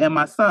husband, and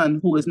my son,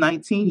 who is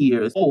 19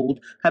 years old,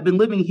 have been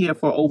living here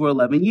for over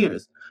 11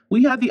 years.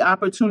 We had the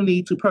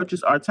opportunity to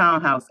purchase our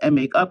townhouse and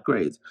make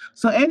upgrades.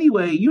 So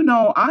anyway,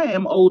 I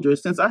am older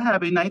since I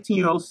have a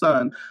 19-year-old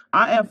son.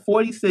 I am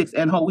 46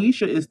 and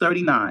Hoisha is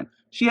 39.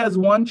 She has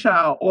one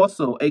child,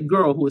 also a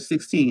girl who is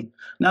 16.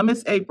 Now,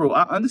 Miss April,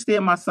 I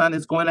understand my son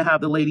is going to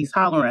have the ladies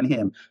holler at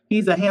him.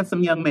 He's a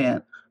handsome young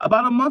man.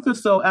 About a month or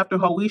so after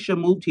Hoisha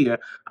moved here,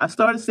 I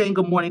started saying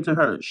good morning to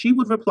her. She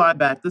would reply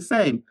back the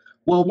same.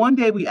 Well, one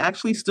day we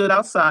actually stood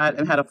outside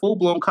and had a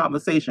full-blown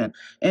conversation.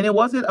 And it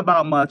wasn't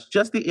about much,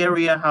 just the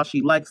area, how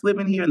she likes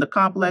living here in the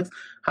complex,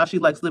 how she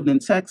likes living in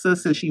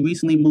Texas since she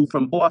recently moved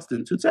from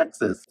Boston to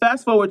Texas.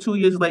 Fast forward 2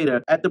 years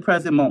later, at the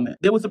present moment.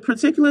 There was a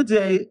particular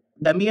day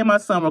that me and my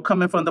son were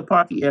coming from the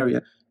parking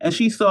area, and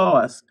she saw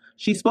us.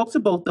 She spoke to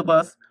both of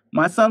us.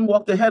 My son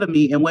walked ahead of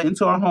me and went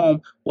into our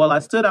home while I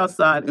stood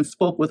outside and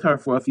spoke with her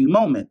for a few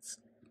moments.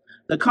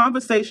 The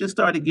conversation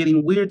started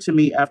getting weird to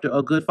me after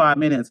a good 5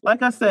 minutes.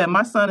 Like I said,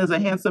 my son is a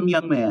handsome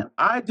young man.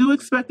 I do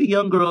expect the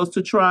young girls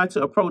to try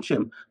to approach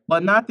him,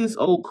 but not this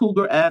old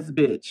cougar-ass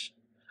bitch.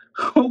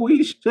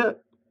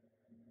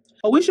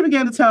 Alicia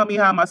began to tell me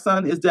how my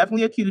son is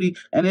definitely a cutie,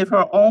 and if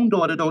her own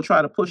daughter don't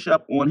try to push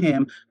up on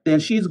him, then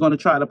she's going to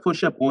try to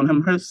push up on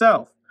him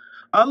herself.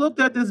 I looked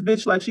at this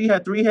bitch like she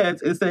had 3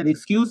 heads and said,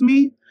 "Excuse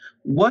me?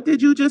 What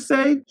did you just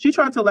say?" She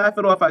tried to laugh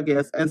it off, I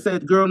guess, and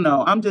said, "Girl,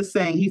 no, I'm just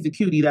saying he's a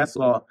cutie, that's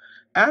all."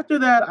 After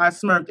that, I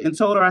smirked and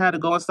told her I had to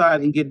go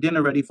inside and get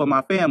dinner ready for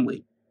my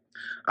family.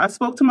 I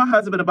spoke to my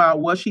husband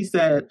about what she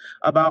said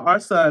about our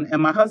son,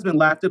 and my husband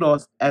laughed it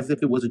off as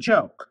if it was a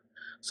joke.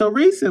 So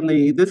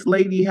recently, this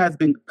lady has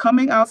been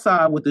coming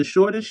outside with the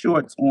shortest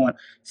shorts on,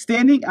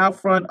 standing out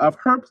front of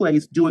her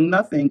place doing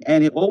nothing,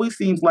 and it always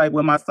seems like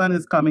when my son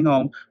is coming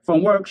home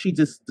from work, she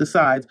just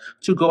decides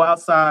to go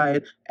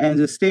outside and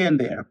just stand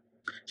there.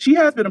 She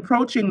has been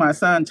approaching my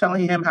son,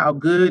 telling him how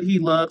good he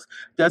looks.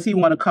 Does he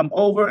want to come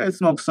over and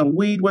smoke some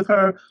weed with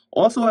her?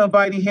 Also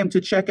inviting him to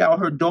check out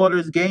her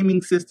daughter's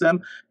gaming system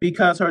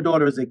because her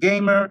daughter is a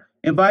gamer.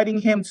 Inviting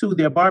him to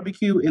their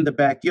barbecue in the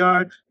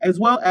backyard, as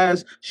well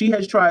as she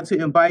has tried to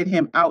invite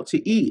him out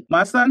to eat.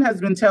 My son has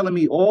been telling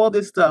me all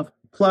this stuff,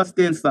 plus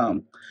then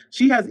some.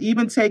 She has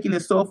even taken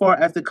it so far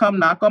as to come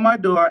knock on my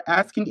door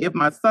asking if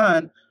my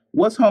son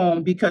was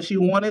home because she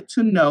wanted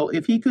to know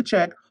if he could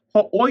check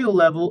her oil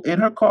level in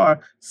her car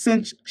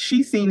since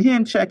she seen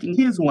him checking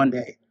his one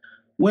day.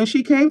 When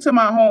she came to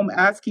my home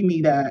asking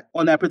me that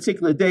on that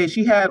particular day,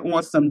 she had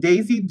on some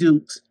Daisy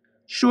Dukes,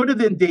 shorter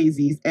than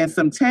daisies, and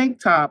some tank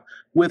top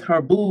with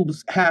her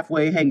boobs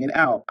halfway hanging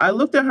out. I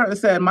looked at her and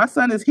said, "My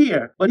son is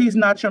here, but he's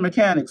not your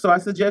mechanic, so I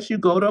suggest you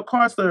go to a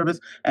car service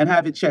and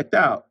have it checked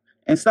out.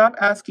 And stop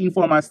asking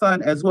for my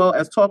son as well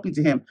as talking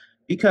to him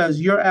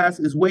because your ass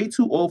is way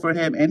too old for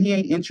him and he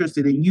ain't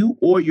interested in you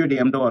or your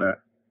damn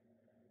daughter."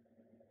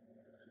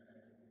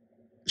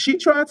 She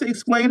tried to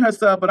explain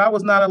herself, but I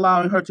was not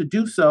allowing her to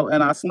do so,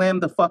 and I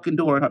slammed the fucking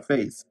door in her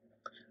face.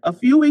 A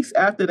few weeks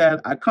after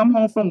that, I come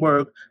home from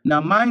work.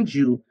 Now, mind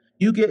you,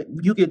 you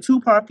get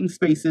 2 parking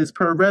spaces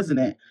per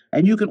resident,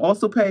 and you can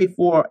also pay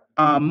for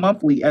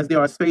monthly, as there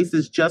are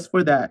spaces just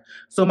for that.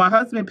 So my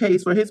husband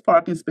pays for his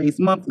parking space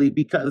monthly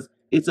because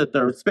it's a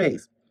 3rd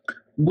space.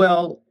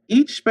 Well,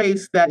 each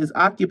space that is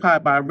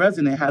occupied by a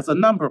resident has a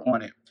number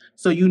on it,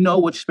 so you know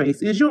which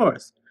space is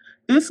yours.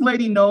 This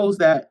lady knows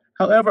that.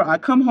 However, I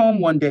come home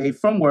one day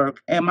from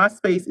work, and my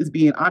space is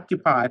being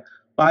occupied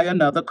by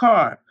another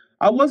car.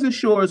 I wasn't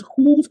sure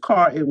whose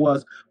car it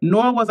was,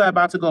 nor was I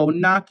about to go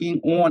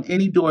knocking on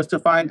any doors to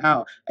find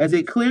out, as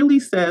it clearly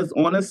says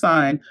on a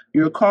sign,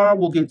 your car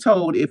will get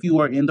towed if you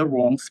are in the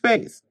wrong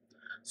space.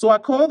 So I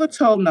call the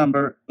tow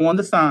number on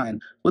the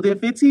sign. Within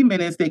 15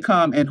 minutes, they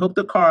come and hook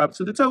the car up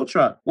to the tow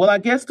truck. Well, I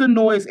guess the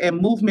noise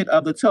and movement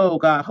of the tow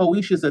got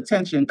Hoisha's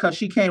attention because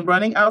she came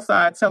running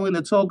outside telling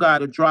the tow guy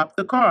to drop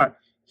the car.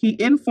 He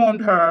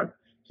informed her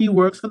he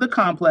works for the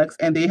complex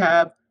and they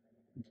have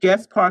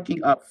guest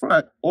parking up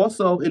front.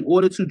 Also, in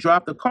order to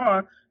drop the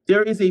car,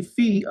 there is a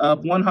fee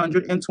of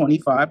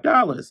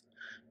 $125.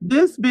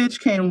 This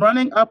bitch came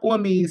running up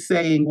on me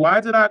saying,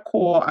 "Why did I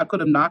call? I could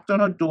have knocked on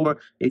her door,"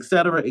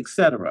 etc.,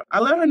 etc. I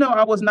let her know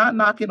I was not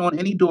knocking on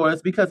any doors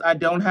because I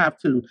don't have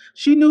to.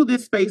 She knew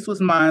this space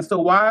was mine, so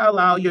why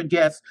allow your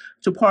guests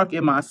to park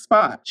in my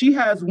spot? She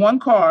has 1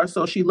 car,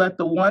 so she let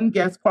the 1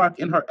 guest park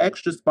in her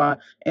extra spot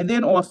and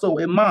then also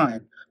in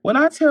mine. When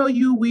I tell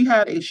you we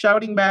had a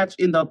shouting match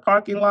in the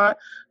parking lot,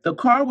 The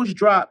car was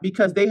dropped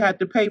because they had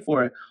to pay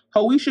for it.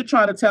 Hoisha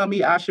trying to tell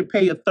me I should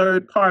pay a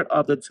third part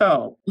of the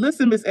tow.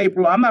 Listen, Miss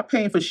April, I'm not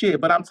paying for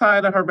shit, but I'm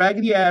tired of her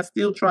raggedy ass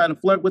still trying to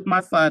flirt with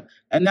my son.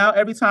 And now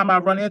every time I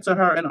run into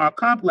her in our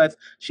complex,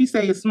 she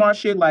saying smart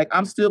shit like,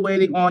 I'm still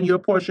waiting on your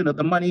portion of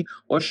the money,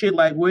 or shit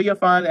like, where your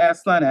fine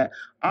ass son at?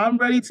 I'm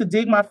ready to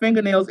dig my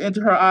fingernails into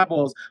her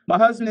eyeballs. My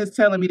husband is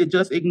telling me to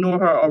just ignore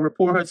her or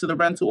report her to the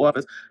rental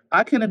office.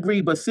 I can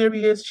agree, but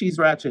serious, she's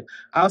ratchet.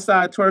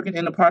 Outside twerking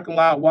in the parking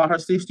lot while her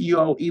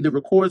 60-year-old either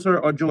records her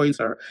or joins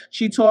her.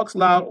 She talks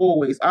loud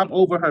always. I'm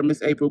over her,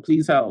 Miss April.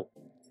 Please help.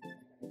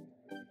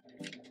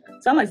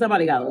 Sound like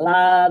somebody got a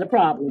lot of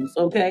problems,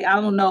 okay? I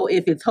don't know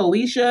if it's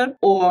Hoisha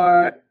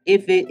or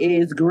if it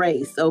is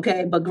Grace,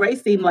 okay? But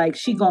Grace seemed like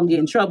she gonna get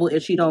in trouble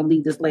if she don't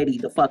leave this lady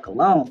the fuck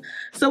alone.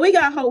 So we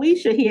got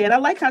Hoisha here, and I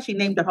like how she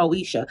named her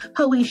Hoisha.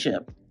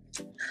 Hoisha.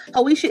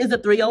 Hoisha is a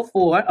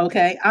 304,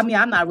 okay? I mean,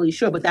 I'm not really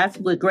sure, but that's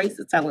what Grace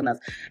is telling us.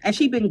 And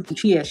she's a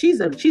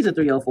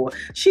 304.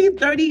 She's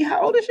 30,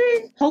 how old is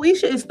she?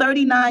 Hoisha is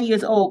 39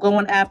 years old,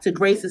 going after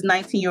Grace's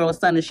 19-year-old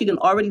son, and she done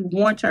already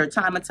warned her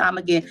time and time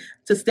again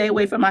to stay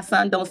away from my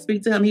son, don't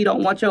speak to him, he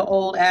don't want your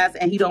old ass,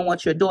 and he don't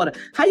want your daughter.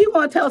 How you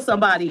gonna tell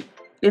somebody,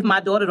 if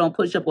my daughter don't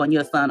push up on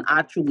your son?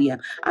 I truly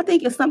am. I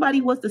think if somebody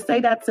was to say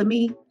that to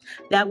me,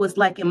 that was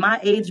like in my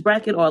age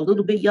bracket or a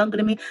little bit younger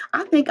than me,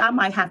 I think I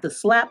might have to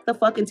slap the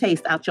fucking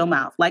taste out your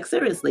mouth. Like,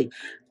 seriously.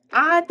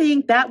 I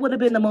think that would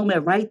have been the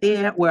moment right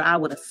there where I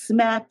would have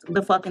smacked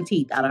the fucking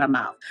teeth out of her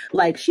mouth.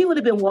 Like, she would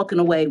have been walking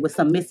away with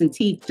some missing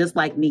teeth just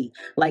like me.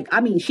 Like,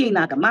 I mean, she ain't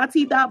knocking my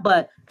teeth out,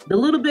 but the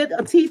little bit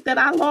of teeth that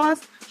I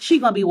lost, she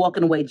gonna be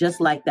walking away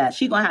just like that.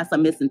 She gonna have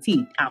some missing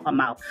teeth out her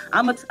mouth.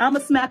 I'm gonna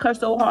smack her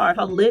so hard,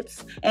 her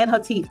lips and her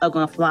teeth are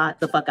gonna fly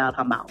the fuck out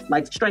her mouth.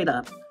 Like, straight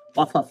up.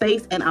 Off her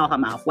face and out her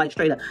mouth, like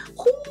straight up.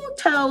 Who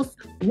tells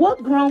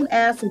what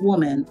grown-ass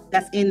woman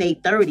that's in their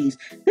 30s?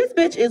 This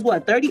bitch is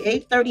what,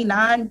 38,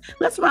 39?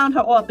 Let's round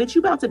her off. Bitch,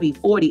 you about to be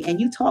 40, and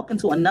you talking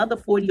to another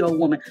 40-year-old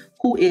woman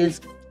who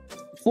is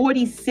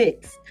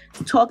 46,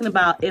 talking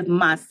about if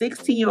my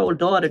 16-year-old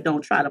daughter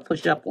don't try to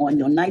push up on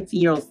your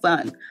 19-year-old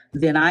son,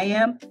 then I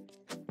am.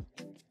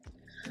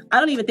 I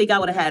don't even think I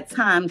would have had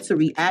time to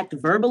react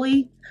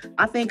verbally.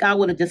 I think I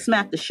would have just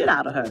smacked the shit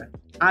out of her.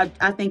 I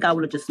think I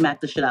would have just smacked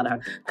the shit out of her.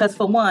 Because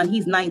for one,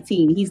 he's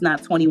 19, he's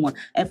not 21.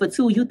 And for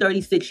two, you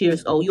 36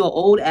 years old, you're an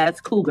old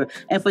ass cougar.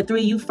 And for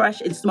three, you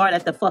fresh and smart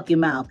at the fucking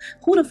mouth.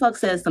 Who the fuck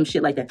says some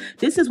shit like that?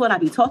 This is what I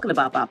be talking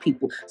about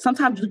people.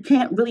 Sometimes you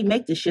can't really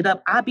make this shit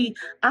up. I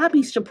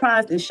be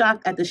surprised and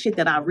shocked at the shit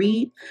that I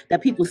read,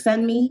 that people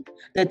send me,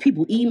 that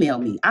people email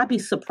me. I be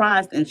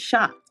surprised and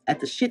shocked at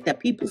the shit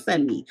that people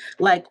send me.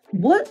 Like,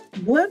 what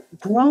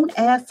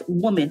grown-ass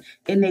woman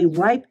in a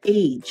ripe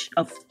age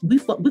of, we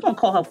gonna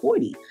call her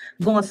 40,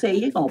 gonna say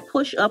you're gonna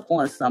push up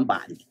on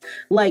somebody?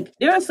 Like,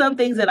 there are some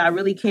things that I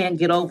really can't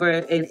get over,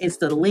 and it's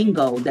the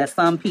lingo that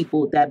some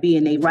people that be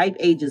in a ripe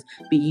ages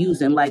be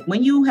using. Like,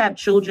 when you have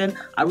children,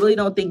 I really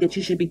don't think that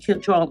you should be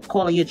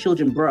calling your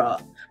children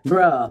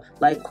bruh.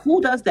 Like,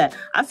 who does that?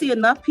 I see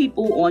enough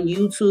people on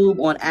YouTube,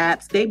 on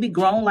apps, they be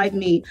grown like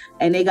me,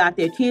 and they got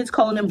their kids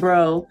calling them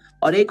bro,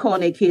 or they calling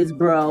their kids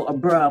bro, or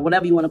bruh,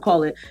 whatever you want to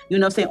call it, you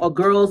know what I'm saying? Or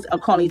girls are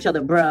calling each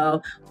other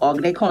bro, or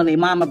they calling their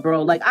mama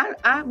bro. Like,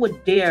 I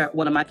would dare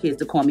one of my kids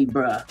to call me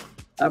bruh.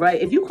 All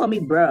right. If you call me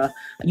bruh,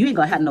 you ain't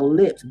gonna have no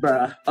lips,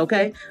 bruh.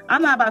 Okay.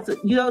 I'm not about to,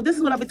 this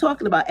is what I've been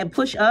talking about. And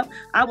push up,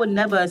 I would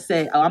never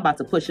say, oh, I'm about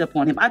to push up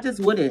on him. I just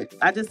wouldn't.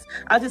 I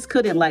just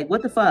couldn't. Like,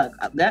 what the fuck?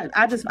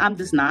 I'm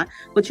just not.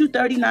 But you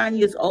 39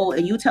 years old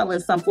and you telling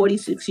some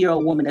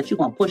 46-year-old woman that you're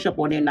gonna push up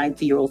on their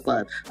 19-year-old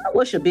son. I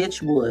wish a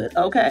bitch would.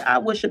 Okay. I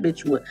wish a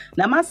bitch would.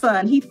 Now, my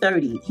son, he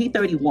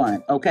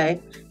 31. Okay.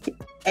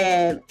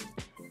 And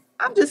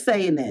I'm just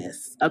saying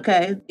this,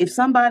 okay? If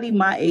somebody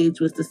my age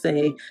was to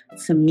say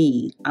to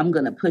me, I'm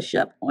going to push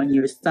up on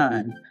your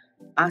son,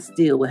 I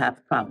still would have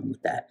a problem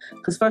with that.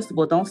 Because first of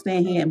all, don't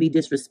stand here and be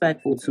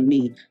disrespectful to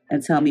me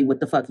and tell me what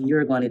the fuck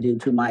you're going to do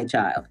to my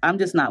child. I'm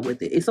just not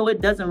with it. So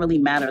it doesn't really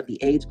matter the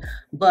age,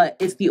 but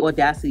it's the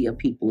audacity of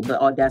people, the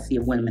audacity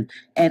of women.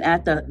 And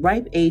at the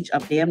ripe age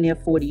of damn near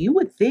 40, you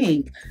would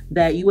think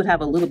that you would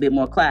have a little bit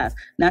more class.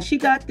 Now, she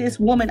got this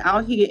woman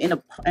out here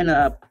in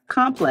a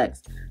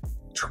complex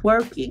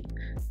twerking.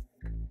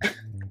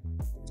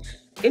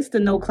 It's the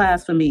no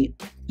class for me.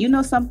 You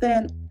know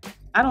something?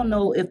 I don't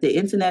know if the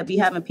internet be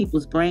having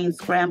people's brains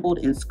scrambled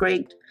and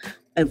scraped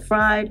and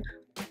fried,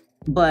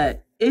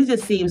 but it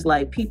just seems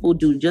like people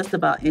do just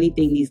about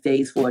anything these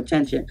days for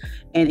attention.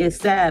 And it's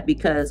sad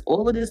because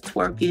all of this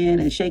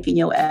twerking and shaking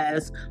your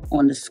ass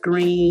on the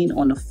screen,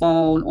 on the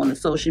phone, on the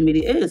social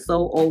media, it is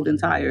so old and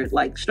tired.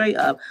 Like, straight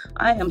up,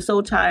 I am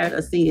so tired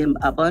of seeing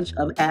a bunch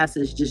of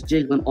asses just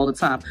jiggling all the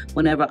time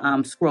whenever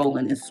I'm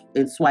scrolling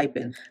and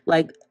swiping.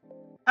 Like,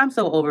 I'm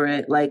so over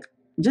it. Like,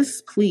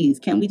 just please,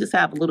 can we just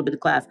have a little bit of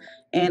class?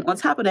 And on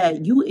top of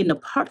that, you in the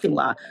parking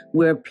lot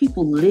where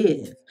people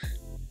live,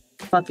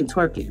 fucking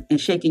twerking and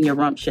shaking your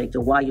rump shaker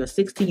while your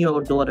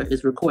 16-year-old daughter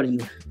is recording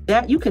you.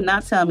 That you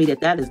cannot tell me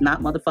that is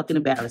not motherfucking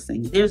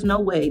embarrassing. There's no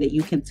way that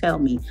you can tell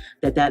me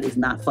that is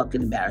not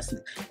fucking embarrassing.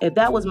 If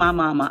that was my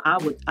mama,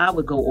 I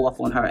would go off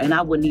on her and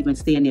I wouldn't even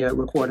stand there and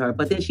record her.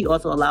 But then she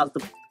also allows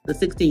the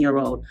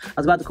 16-year-old, I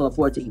was about to call her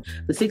 14,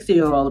 the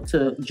 16-year-old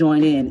to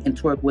join in and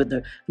twerk with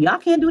her. Y'all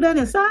can't do that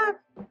inside?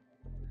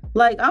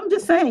 Like, I'm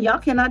just saying, y'all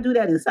cannot do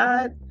that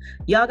inside.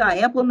 Y'all got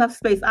ample enough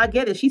space. I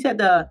get it. She said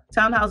the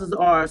townhouses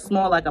are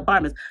small like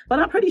apartments, but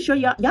I'm pretty sure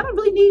y'all don't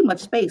really need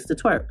much space to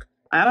twerk.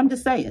 I'm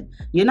just saying,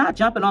 you're not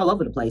jumping all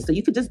over the place. So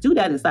you could just do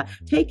that inside.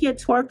 Take your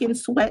twerking,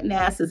 sweating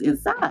asses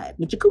inside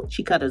with your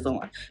coochie cutters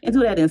on and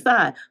do that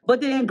inside.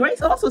 But then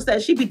Grace also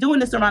says she'd be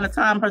doing this around the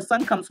time her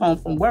son comes home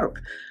from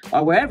work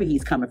or wherever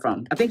he's coming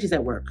from. I think she's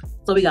at work.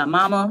 So we got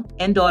mama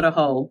and daughter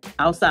hoe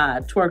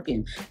outside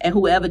twerking, and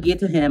whoever get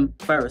to him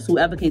first,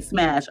 whoever can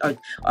smash or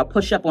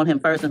push up on him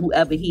first, and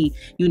whoever he,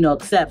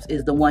 accepts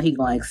is the one he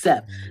gonna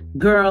accept.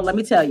 Girl, let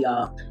me tell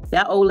y'all,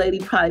 that old lady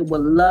probably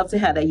would love to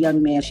have that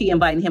young man. She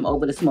inviting him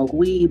over to smoke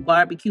weed,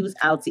 barbecues,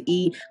 out to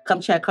eat,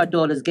 come check her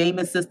daughter's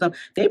gaming system.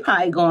 They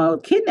probably gonna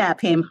kidnap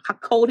him,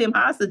 hold him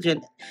hostage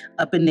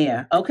up in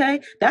there,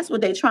 okay? That's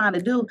what they trying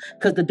to do,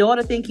 because the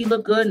daughter think he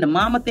look good and the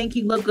mama think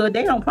he look good.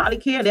 They don't probably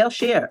care. They'll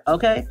share,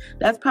 okay?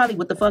 That's probably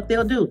what the fuck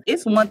they'll do.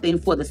 It's one thing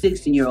for the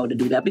 16-year-old to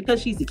do that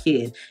because she's a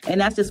kid, and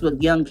that's just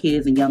what young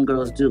kids and young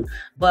girls do.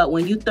 But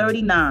when you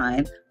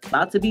 39,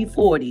 about to be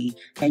 40,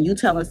 and you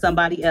telling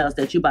somebody else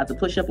that you about to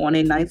push up on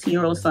a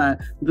 19-year-old son,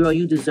 girl,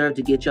 you deserve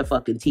to get your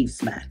fucking teeth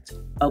smacked.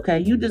 Okay?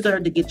 You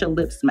deserve to get your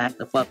lips smacked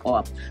the fuck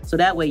off. So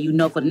that way you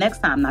know for the next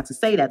time not to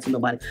say that to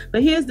nobody.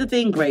 But here's the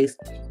thing, Grace.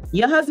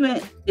 Your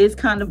husband is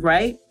kind of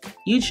right.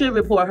 You should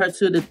report her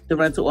to the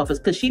rental office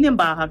because she didn't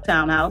buy her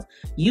townhouse.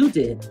 You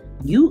did.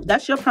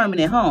 That's your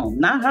permanent home,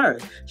 not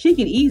hers. She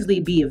can easily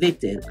be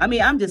evicted. I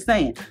mean, I'm just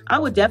saying, I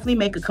would definitely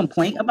make a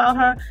complaint about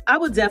her. I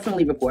would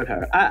definitely report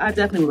her. I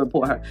definitely would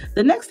report her.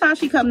 The next time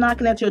she come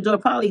knocking at your door,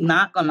 probably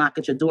not gonna knock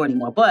at your door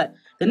anymore. But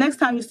the next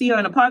time you see her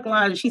in the parking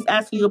lot and she's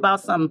asking you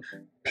about some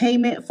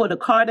payment for the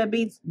car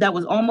that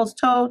was almost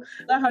towed,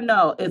 let her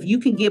know if you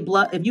can get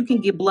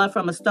blood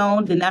from a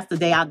stone, then that's the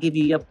day I'll give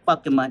you your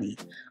fucking money.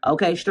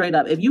 Okay, straight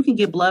up. If you can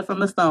get blood from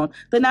a stone,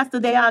 then that's the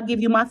day I'll give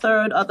you my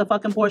third of the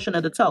fucking portion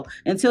of the tow.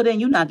 Until then,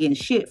 you're not getting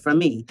shit from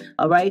me.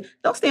 All right?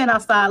 Don't stand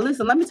outside.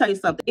 Listen, let me tell you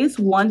something. It's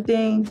one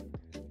thing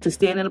to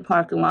stand in the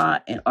parking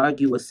lot and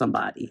argue with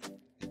somebody.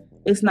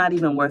 It's not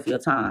even worth your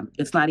time.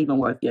 It's not even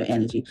worth your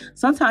energy.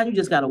 Sometimes you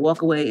just got to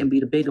walk away and be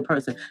the bigger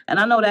person. And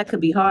I know that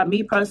could be hard.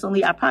 Me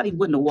personally, I probably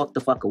wouldn't have walked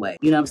the fuck away.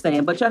 You know what I'm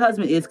saying? But your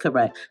husband is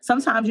correct.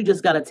 Sometimes you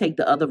just got to take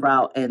the other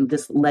route and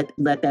just let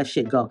that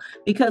shit go.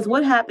 Because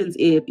what happens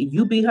if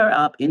you beat her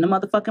up in the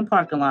motherfucking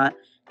parking lot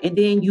and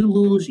then you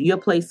lose your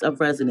place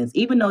of residence?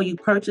 Even though you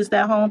purchased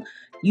that home,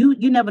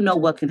 you never know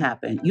what can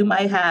happen. You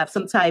might have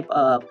some type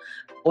of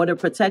order of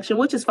protection,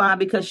 which is fine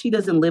because she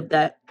doesn't live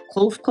that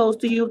close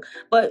to you,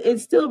 but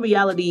it's still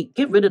reality.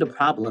 Get rid of the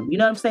problem. You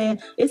know what I'm saying?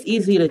 It's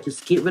easier to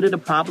just get rid of the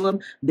problem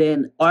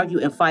than argue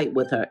and fight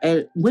with her.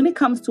 And when it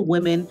comes to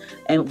women,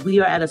 and we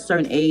are at a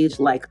certain age,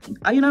 like, you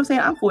know what I'm saying?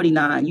 I'm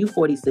 49, you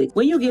 46.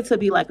 When you get to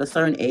be like a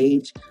certain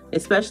age,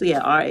 especially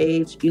at our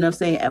age, you know what I'm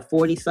saying? At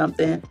 40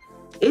 something,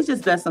 it's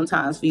just best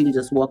sometimes for you to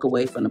just walk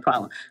away from the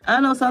problem.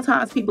 I know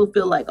sometimes people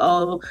feel like,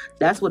 oh,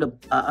 that's what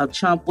a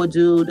chump would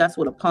do. That's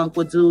what a punk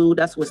would do.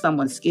 That's what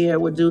someone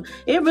scared would do.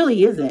 It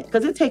really isn't,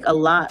 because it takes a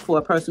lot for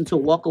a person to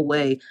walk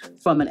away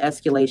from an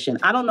escalation.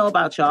 I don't know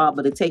about y'all,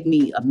 but it take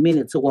me a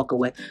minute to walk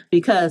away,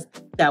 because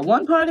that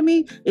one part of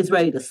me is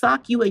ready to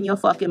sock you in your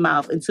fucking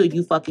mouth until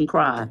you fucking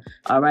cry,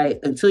 all right?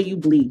 Until you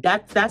bleed.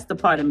 That's the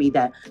part of me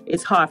that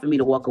it's hard for me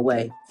to walk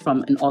away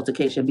from an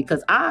altercation,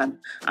 because I'm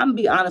gonna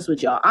be honest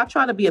with y'all. I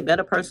try to be a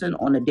better person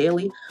on a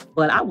daily,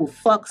 but I will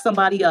fuck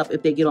somebody up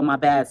if they get on my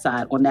bad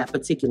side on that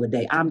particular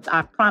day.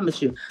 I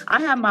promise you. I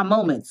have my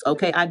moments,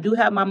 okay? I do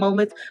have my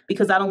moments,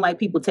 because I don't like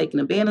people taking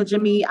advantage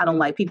of me. I don't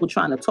like people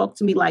trying to talk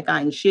to me like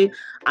I ain't shit.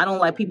 I don't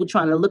like people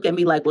trying to look at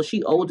me like, well,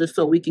 she older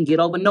so we can get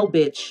over. No,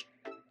 bitch.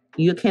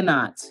 You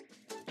cannot.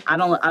 I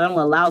don't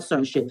allow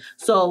certain shit.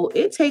 So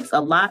it takes a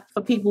lot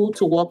for people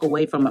to walk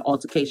away from an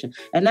altercation.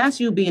 And that's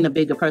you being a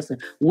bigger person.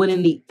 When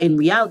in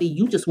reality,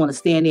 you just want to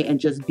stand there and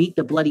just beat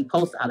the bloody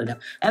post out of them.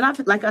 And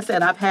like I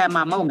said, I've had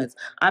my moments.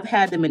 I've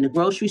had them in the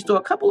grocery store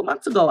a couple of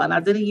months ago. And I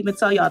didn't even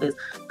tell y'all this.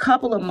 A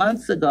couple of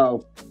months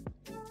ago,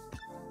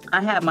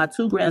 I had my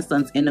 2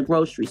 grandsons in the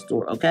grocery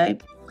store, okay?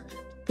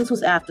 This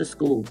was after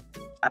school.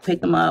 I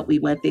picked them up. We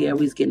went there.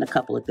 We was getting a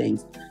couple of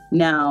things.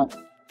 Now,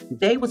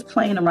 they was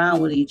playing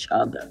around with each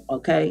other,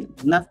 okay?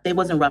 They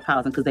wasn't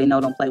roughhousing, because they know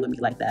don't play with me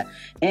like that.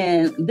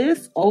 And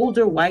this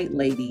older white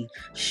lady,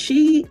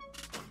 she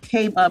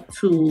came up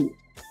to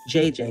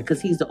JJ,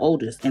 because he's the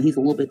oldest and he's a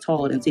little bit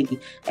taller than Tinky,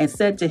 and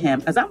said to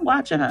him, as I'm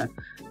watching her,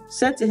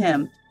 said to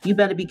him, you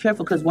better be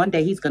careful, because one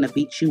day he's going to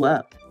beat you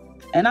up.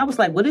 And I was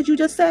like, what did you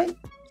just say?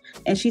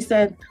 And she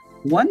said,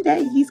 One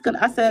day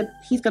I said,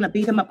 he's gonna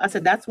beat him up. I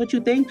said, that's what you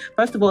think?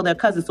 First of all, they're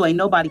cousins, so ain't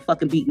nobody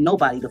fucking beating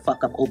nobody to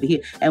fuck up over here.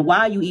 And why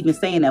are you even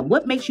saying that?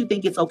 What makes you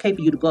think it's okay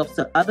for you to go up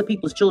to other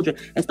people's children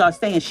and start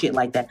saying shit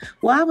like that?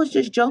 Well, I was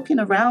just joking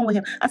around with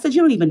him. I said,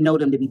 you don't even know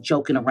them to be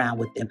joking around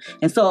with them.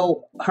 And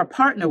so her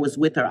partner was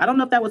with her. I don't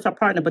know if that was her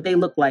partner, but they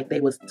looked like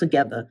they was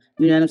together.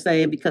 You know what I'm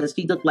saying? Because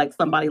she looked like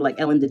somebody like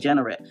Ellen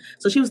DeGeneres.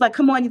 So she was like,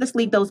 come on, you just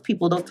leave those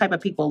type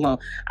of people alone.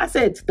 I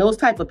said, those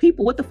type of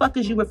people, what the fuck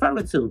is you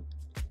referring to?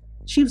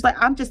 She was like,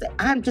 I'm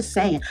just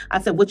saying.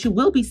 I said, what you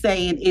will be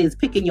saying is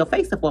picking your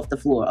face up off the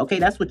floor. Okay,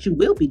 that's what you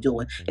will be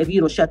doing if you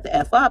don't shut the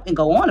F up and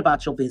go on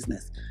about your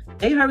business.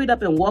 They hurried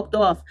up and walked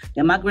off.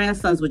 And my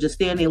grandsons were just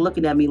standing there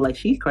looking at me like,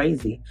 she's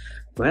crazy.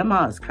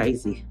 Grandma is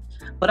crazy.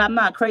 But I'm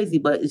not crazy,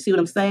 but you see what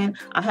I'm saying?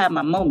 I have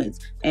my moments.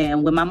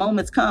 And when my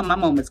moments come, my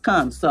moments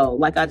come. So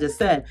like I just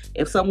said,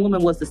 if some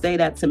woman was to say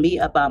that to me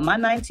about my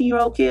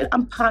 19-year-old kid,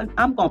 I'm going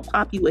to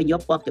pop you in your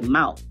fucking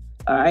mouth.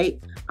 All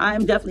right.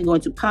 I'm definitely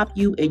going to pop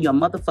you in your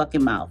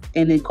motherfucking mouth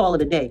and then call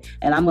it a day.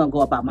 And I'm going to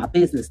go about my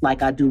business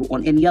like I do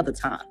on any other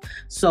time.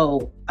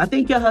 So I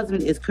think your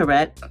husband is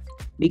correct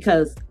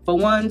because, for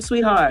one,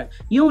 sweetheart,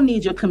 you don't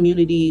need your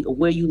community or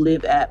where you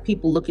live at,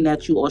 people looking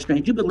at you all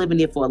strange. You've been living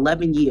there for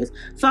 11 years.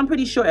 So I'm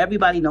pretty sure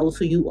everybody knows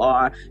who you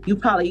are. You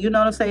probably, you know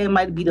what I'm saying,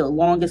 might be the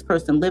longest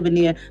person living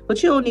there.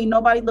 But you don't need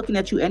nobody looking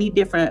at you any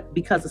different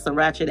because it's a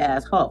ratchet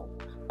ass hoe.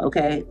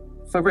 Okay?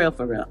 For real,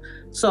 for real.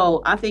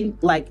 So I think,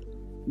 like,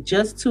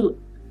 just to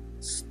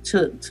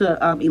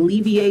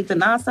alleviate the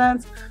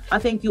nonsense, I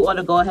think you ought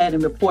to go ahead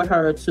and report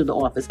her to the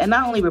office. And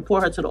not only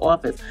report her to the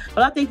office,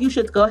 but I think you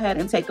should go ahead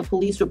and take a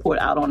police report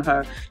out on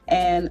her.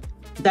 And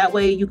that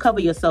way you cover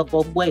yourself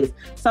both ways.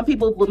 Some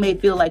people may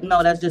feel like,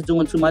 no, that's just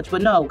doing too much.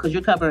 But no, because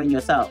you're covering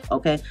yourself,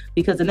 okay?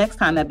 Because the next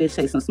time that bitch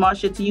says some smart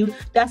shit to you,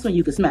 that's when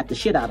you can smack the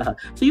shit out of her.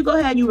 So you go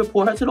ahead and you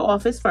report her to the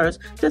office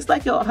first, just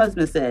like your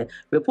husband said.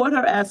 Report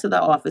her ass to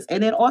the office.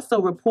 And then also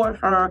report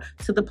her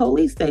to the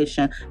police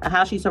station of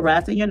how she's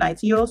harassing your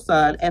 19-year-old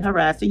son and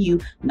harassing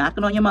you,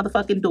 knocking on your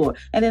motherfucking door.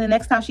 And then the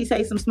next time she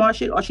says some smart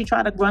shit or she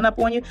try to run up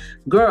on you,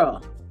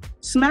 girl,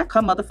 smack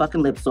her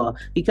motherfucking lips off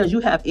because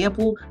you have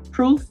ample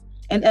proof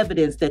and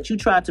evidence that you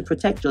tried to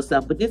protect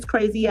yourself. But this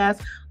crazy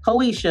ass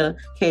Hoisha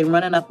came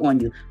running up on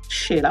you.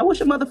 Shit, I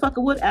wish a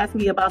motherfucker would ask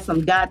me about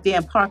some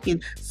goddamn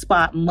parking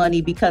spot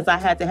money because I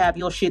had to have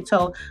your shit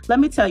towed. Let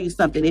me tell you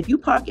something. If you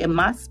park in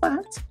my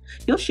spot,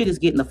 your shit is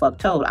getting the fuck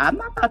towed. I'm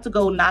not about to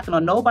go knocking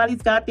on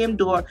nobody's goddamn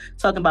door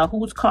talking about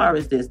whose car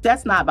is this.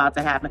 That's not about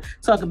to happen.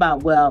 Talking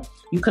about, well,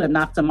 you could have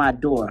knocked on my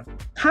door.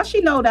 How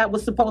she know that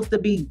was supposed to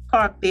be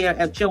parked there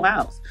at your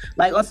house?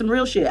 Like on some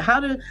real shit.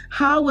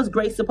 How was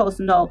Grace supposed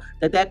to know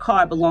that that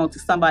car belonged to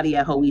somebody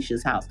at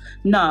Hoisha's house?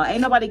 No,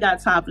 ain't nobody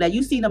got time for that.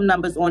 You see them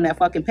numbers on that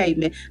fucking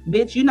pavement.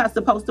 Bitch, you're not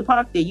supposed to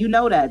park there. You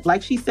know that.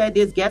 Like she said,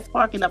 there's guest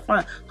parking up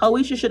front.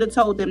 Hoisha should have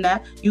told them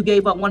that. You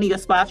gave up one of your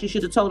spots. You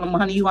should have told them,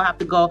 honey, you gonna have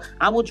to go.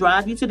 I will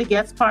drive you to the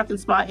guest parking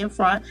spot in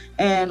front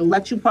and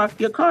let you park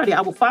your car there.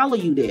 I will follow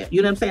you there.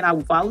 You know what I'm saying? I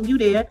will follow you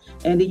there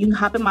and then you can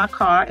hop in my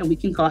car and we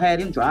can go ahead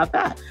and drive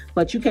back.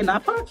 But you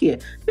cannot park here.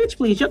 Bitch,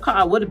 please, your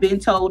car would have been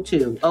towed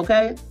too,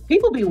 okay?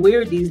 People be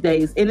weird these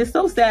days and it's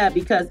so sad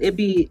because it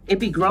be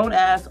grown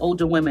ass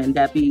older women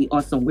that be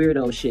on some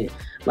weirdo shit.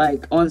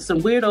 Like on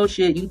some weirdo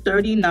shit, you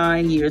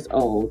 39 years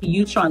old,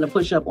 you trying to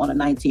push up on a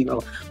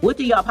 19-year-old. What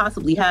do y'all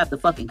possibly have to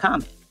fucking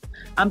comment?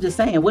 I'm just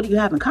saying, what do you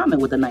have in common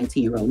with a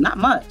 19-year-old? Not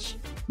much.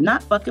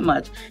 Not fucking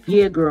much.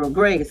 Yeah, girl,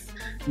 Grace.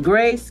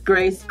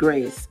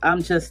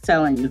 I'm just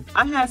telling you.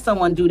 I had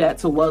someone do that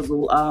to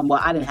Wuzzle. Well,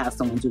 I didn't have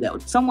someone do that.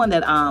 Someone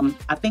that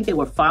I think they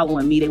were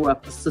following me. They were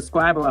a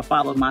subscriber or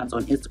follower of mine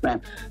on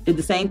Instagram. Did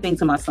the same thing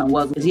to my son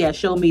Wuzzle. He had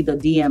showed me the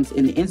DMs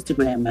in the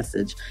Instagram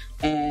message.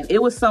 And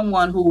it was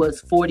someone who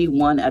was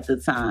 41 at the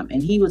time.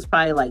 And he was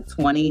probably like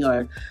 20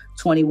 or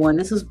 21.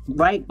 This is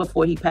right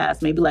before he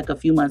passed, maybe like a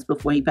few months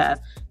before he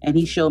passed. And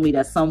he showed me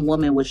that some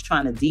woman was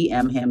trying to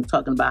DM him,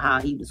 talking about how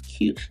he was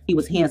cute. He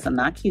was handsome,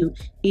 not cute.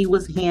 He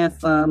was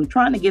handsome,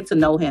 trying to get to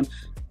know him.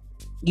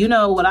 You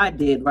know what I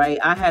did, right?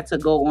 I had to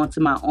go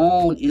onto my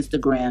own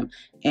Instagram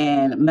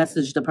and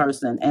message the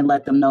person and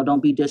let them know,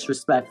 don't be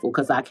disrespectful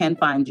because I can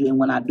find you. And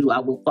when I do, I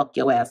will fuck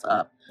your ass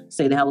up.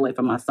 Stay the hell away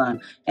from my son.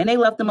 And they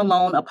left him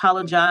alone,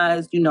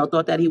 apologized,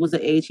 thought that he was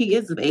of age. He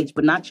is of age,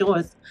 but not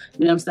yours.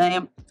 You know what I'm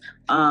saying?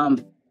 I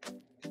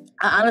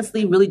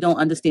honestly really don't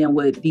understand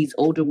what these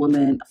older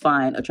women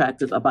find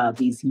attractive about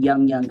these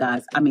young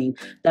guys. I mean,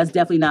 that's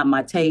definitely not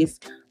my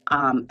taste.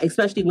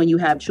 Especially when you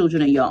have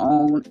children of your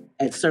own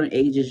at certain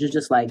ages, you're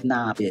just like,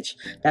 nah, bitch,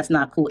 that's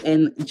not cool.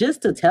 And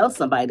just to tell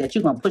somebody that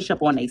you're going to push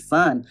up on their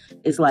son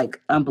is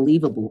like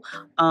unbelievable.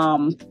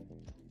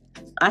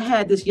 I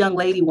had this young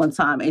lady one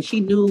time and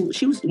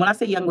when I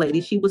say young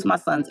lady, she was my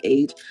son's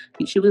age.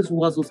 She was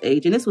Wuzzle's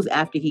age. And this was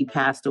after he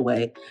passed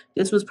away.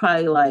 This was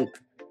probably like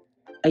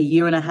a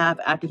year and a half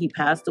after he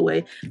passed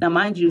away. Now,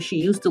 mind you, she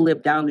used to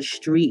live down the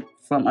street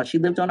from us. She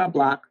lived on our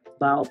block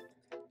about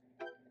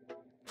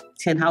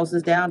 12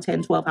 houses down.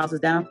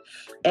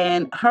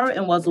 And her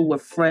and Wuzzle were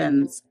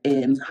friends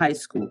in high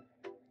school.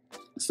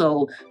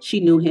 So she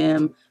knew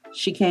him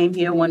She came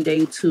here one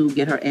day to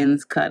get her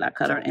ends cut. I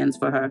cut her ends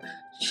for her.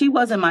 She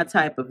wasn't my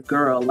type of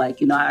girl. Like,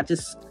 you know,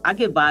 I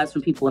get vibes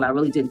from people and I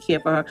really didn't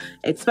care for her,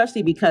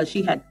 especially because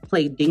she had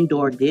played Ding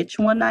Door Ditch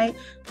one night.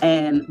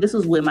 And this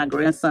was when my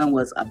grandson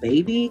was a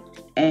baby,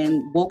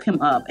 and woke him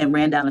up and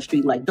ran down the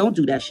street like, don't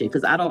do that shit.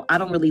 Cause I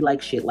don't really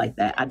like shit like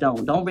that.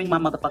 Don't ring my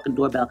motherfucking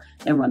doorbell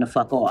and run the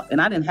fuck off.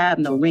 And I didn't have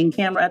no Ring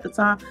camera at the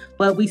time,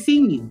 but we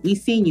seen you.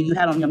 You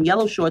had on them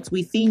yellow shorts.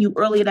 We seen you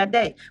earlier that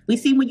day. We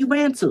seen where you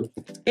ran to.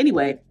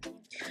 Anyway,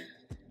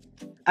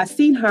 I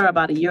seen her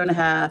about a year and a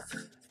half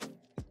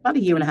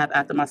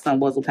after my son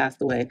Wuzzle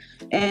passed away.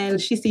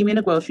 And she seen me in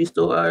the grocery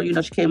store. You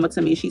know, she came up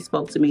to me, she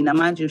spoke to me. Now,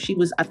 mind you,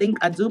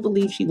 I do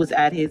believe she was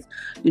at his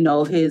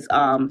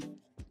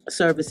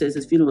services,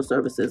 his funeral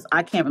services.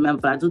 I can't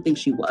remember, but I do think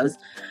she was.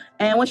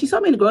 And when she saw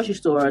me in the grocery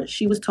store,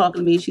 she was talking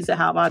to me. She said,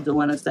 how am I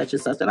doing? And such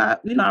and such. And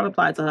I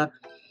replied to her,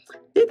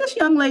 did this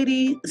young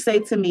lady say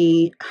to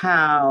me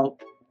how,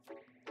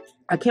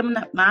 I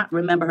cannot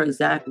remember her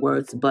exact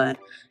words, but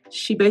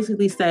she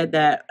basically said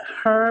that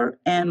her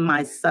and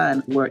my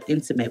son were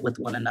intimate with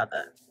one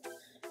another.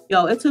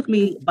 Yo, it took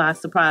me by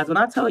surprise. When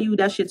I tell you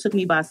that shit took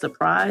me by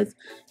surprise,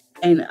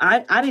 and I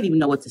didn't even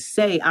know what to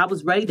say. I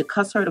was ready to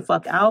cuss her the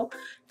fuck out,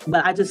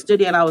 but I just stood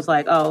there and I was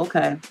like, oh,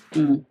 okay.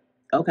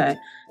 Okay.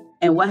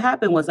 And what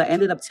happened was I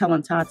ended up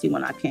telling Tati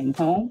when I came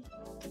home,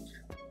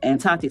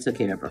 and Tati took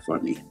care of her for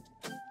me.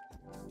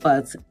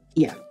 But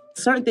yeah,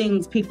 certain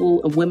things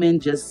people and women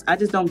I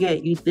just don't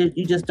get.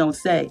 You just don't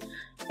say.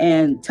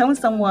 And telling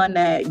someone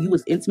that you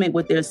was intimate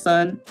with their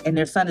son and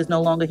their son is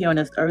no longer here on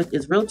this earth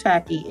is real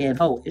tacky and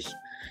hoish.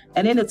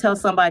 And then to tell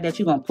somebody that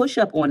you're going to push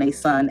up on a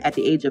son at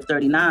the age of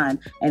 39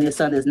 and their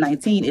son is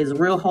 19 is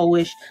real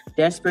hoish,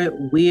 desperate,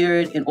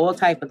 weird, and all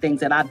type of things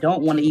that I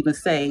don't want to even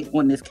say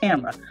on this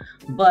camera.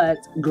 But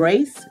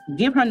Grace,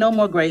 give her no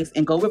more grace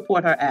and go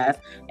report her ass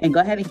and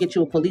go ahead and get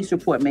you a police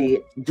report made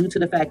due to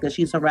the fact that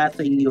she's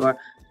harassing your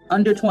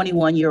under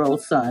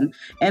 21-year-old son.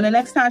 And the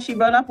next time she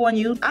run up on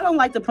you, I don't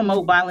like to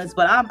promote violence,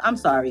 but I'm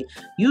sorry.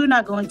 You're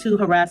not going to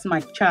harass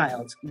my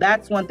child.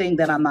 That's one thing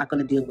that I'm not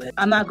going to deal with.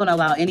 I'm not going to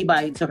allow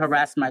anybody to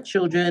harass my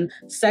children,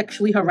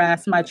 sexually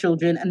harass my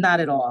children, and not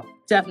at all.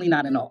 Definitely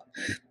not at all.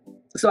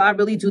 So I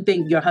really do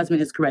think your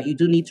husband is correct. You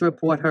do need to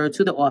report her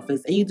to the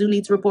office, and you do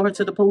need to report her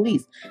to the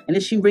police. And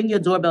if she ring your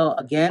doorbell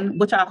again,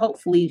 which I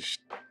hopefully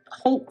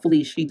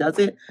she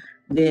doesn't,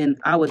 then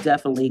I would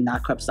definitely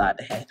knock her upside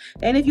the head.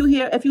 And if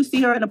you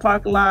see her in the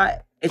parking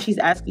lot and she's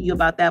asking you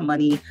about that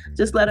money,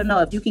 just let her know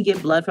if you can get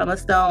blood from a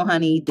stone,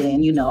 honey,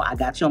 then I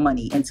got your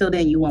money. Until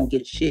then, you won't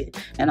get shit.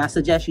 And I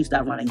suggest you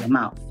stop running your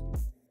mouth.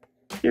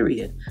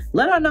 Period.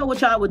 Let her know what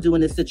y'all would do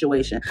in this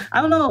situation. I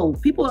don't know.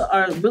 People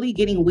are really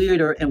getting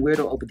weirder and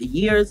weirder over the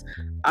years.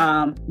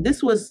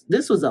 This was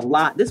a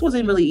lot. This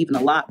wasn't really even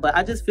a lot, but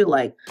I just feel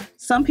like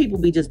some people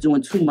be just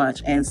doing too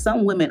much, and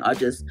some women are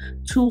just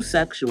too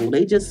sexual.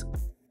 They just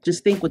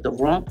think with the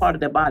wrong part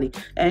of their body.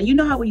 And you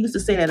know how we used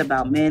to say that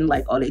about men,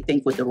 like, oh, they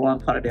think with the wrong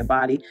part of their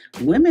body.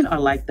 Women are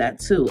like that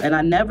too. And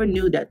I never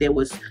knew that there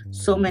was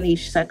so many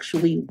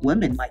sexually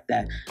women like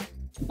that.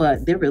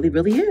 But there really,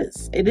 really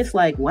is. It is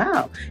like,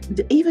 wow.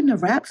 Even the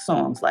rap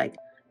songs, like,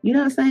 you know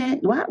what I'm saying?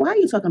 Why are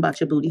you talking about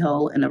your booty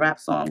hole in the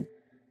rap song?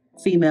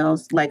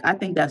 Females, like, I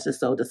think that's just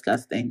so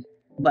disgusting.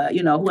 But,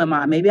 who am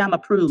I? Maybe I'm a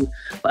prude,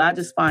 but I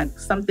just find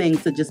some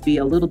things to just be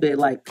a little bit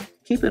like,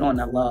 keep it on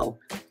the low.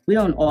 We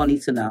don't all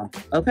need to know,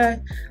 okay?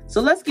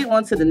 So let's get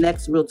on to the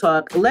next real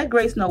talk. Let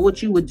Grace know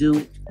what you would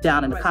do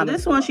down in the comments.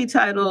 This one she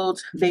titled,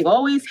 They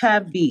Always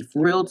Have Beef,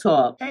 Real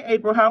Talk. Hey,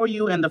 April, how are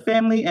you and the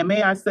family? And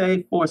may I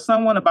say, for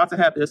someone about to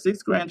have their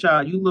 6th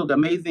grandchild, you look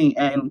amazing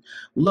and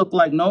look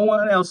like no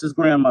one else's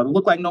grandmother.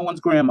 Look like no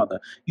one's grandmother.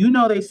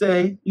 They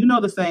say,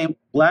 the saying,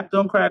 black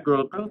don't crack,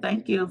 girl. Oh,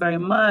 thank you very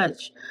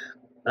much.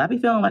 But I be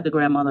feeling like the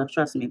grandmother,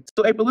 trust me.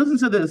 So, April, listen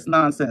to this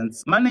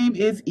nonsense. My name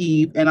is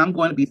Eve, and I'm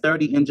going to be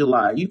 30 in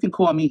July. You can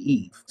call me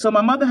Eve. So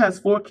my mother has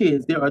 4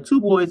 kids. There are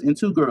 2 boys and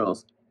 2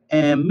 girls.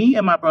 And me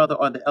and my brother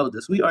are the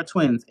eldest. We are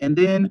twins. And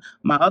then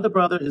my other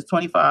brother is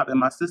 25 and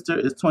my sister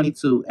is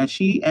 22. And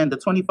she and the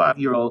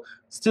 25-year-old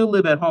still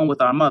live at home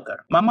with our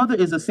mother. My mother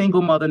is a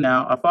single mother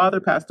now. Our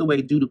father passed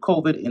away due to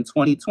COVID in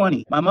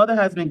 2020. My mother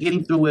has been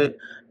getting through it.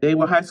 They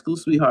were high school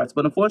sweethearts.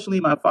 But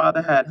unfortunately, my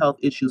father had health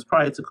issues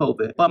prior to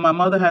COVID. But my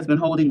mother has been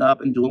holding up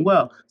and doing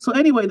well. So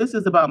anyway, this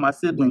is about my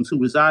siblings who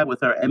reside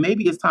with her. And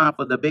maybe it's time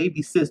for the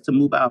baby sis to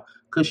move out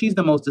because she's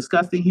the most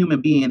disgusting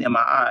human being in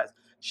my eyes.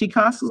 She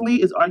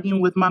constantly is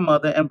arguing with my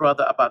mother and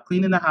brother about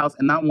cleaning the house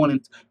and not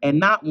wanting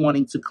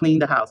to clean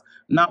the house,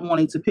 not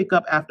wanting to pick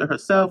up after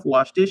herself,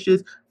 wash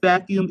dishes,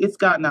 vacuum. It's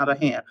gotten out of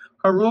hand.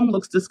 Her room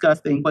looks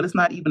disgusting, but it's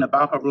not even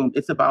about her room.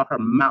 It's about her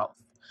mouth.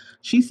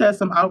 She says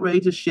some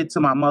outrageous shit to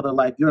my mother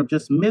like, you're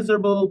just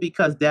miserable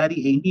because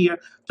daddy ain't here.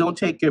 Don't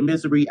take your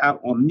misery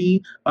out on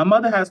me. My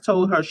mother has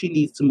told her she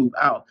needs to move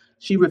out.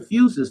 She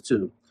refuses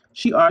to.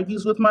 She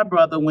argues with my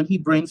brother when he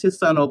brings his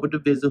son over to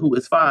visit, who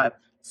is 5,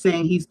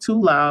 saying he's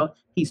too loud,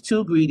 He's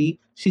too greedy.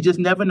 She just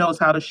never knows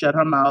how to shut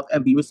her mouth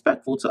and be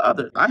respectful to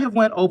others. I have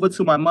went over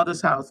to my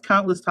mother's house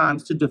countless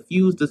times to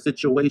diffuse the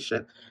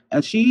situation,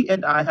 and she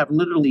and I have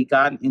literally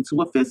gotten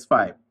into a fist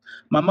fight.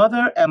 My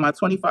mother and my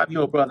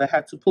 25-year-old brother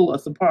had to pull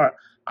us apart.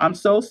 I'm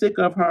so sick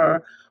of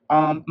her.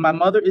 My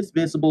mother is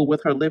visible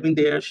with her living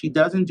there. She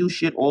doesn't do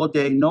shit all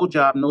day, no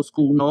job, no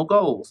school, no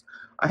goals.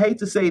 I hate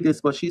to say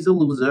this, but she's a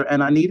loser,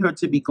 and I need her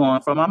to be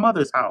gone from my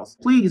mother's house.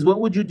 Please, what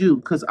would you do?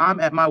 Because I'm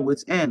at my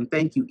wit's end.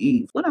 Thank you,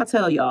 Eve. What I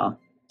tell y'all?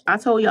 I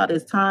told y'all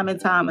this time and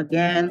time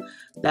again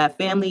that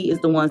family is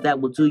the ones that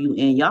will do you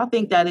in. Y'all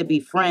think that it'd be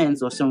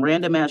friends or some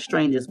random ass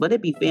strangers, but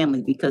it'd be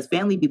family, because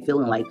family be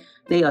feeling like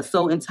they are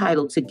so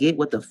entitled to get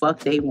what the fuck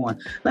they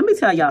want. Let me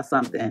tell y'all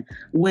something.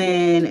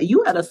 When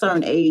you at a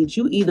certain age,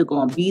 you either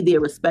gonna be there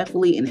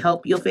respectfully and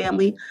help your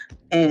family,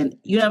 and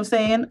you know what I'm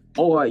saying,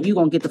 or you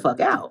gonna get the fuck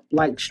out.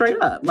 Like, straight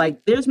up.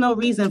 Like, there's no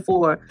reason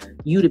for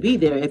you to be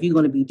there if you're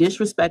gonna be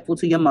disrespectful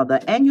to your mother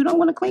and you don't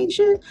want to clean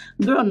shit.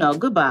 Girl, no,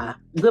 goodbye.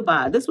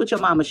 This is what your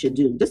mama should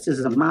do. This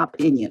is my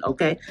opinion,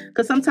 okay?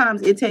 Because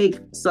sometimes it takes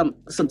some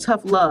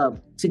tough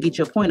love to get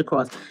your point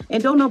across.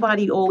 And don't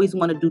nobody always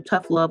want to do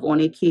tough love on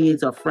their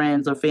kids or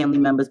friends or family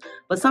members,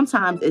 but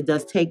sometimes it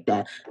does take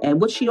that. And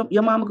what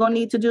your mama gonna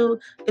need to do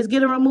is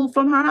get her removed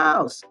from her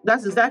house.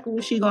 That's exactly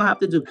what she gonna have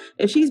to do.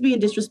 If she's being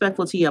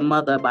disrespectful to your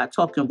mother by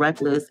talking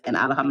reckless and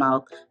out of her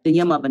mouth, then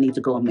your mother needs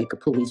to go and make a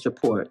police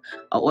report,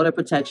 order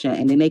protection,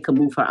 and then they can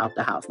move her out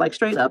the house. Like,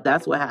 straight up,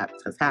 that's what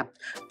has happened.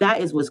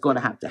 That is what's gonna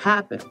have to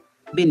happen.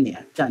 Been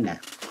there, done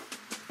that.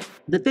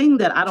 The thing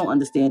that I don't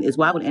understand is,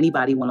 why would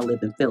anybody want to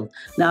live in filth?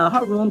 Now,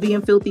 her room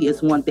being filthy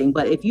is one thing,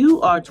 but if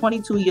you are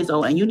 22 years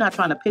old and you're not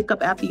trying to pick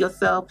up after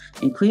yourself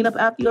and clean up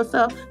after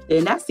yourself,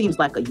 then that seems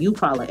like a you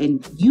problem,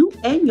 and you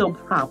and your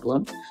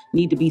problem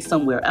need to be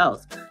somewhere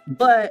else.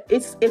 But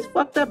it's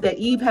fucked up that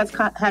Eve has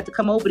had to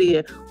come over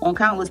there on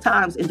countless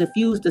times and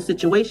diffuse the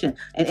situation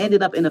and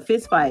ended up in a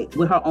fist fight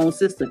with her own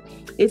sister.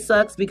 It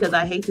sucks, because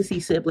I hate to see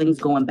siblings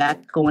going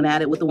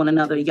at it with one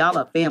another. Y'all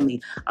are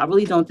family. I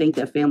really don't think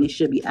that family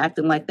should be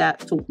acting like that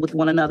with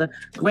one another.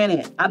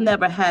 Granted, I've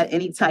never had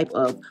any type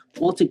of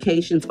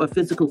altercations or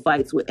physical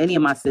fights with any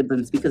of my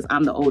siblings because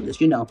I'm the oldest.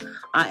 You know,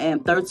 I am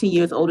 13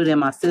 years older than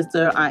my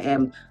sister. I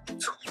am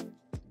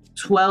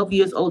 12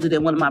 years older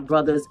than one of my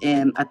brothers,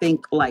 and I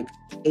think like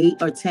 8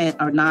 or 10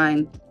 or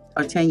 9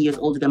 or 10 years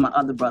older than my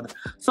other brother.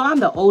 So I'm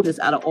the oldest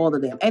out of all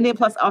of them. And then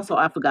plus also,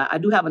 I forgot, I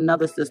do have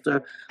another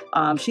sister.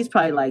 She's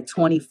probably like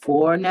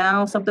 24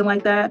 now, something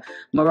like that.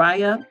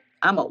 Mariah.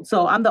 I'm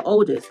the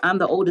oldest. I'm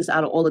the oldest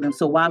out of all of them.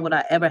 So why would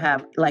I ever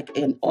have like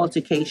an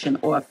altercation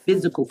or a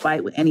physical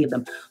fight with any of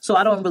them? So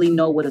I don't really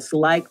know what it's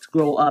like to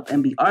grow up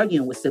and be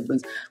arguing with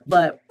siblings.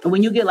 But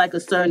when you get like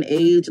a certain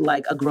age,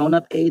 like a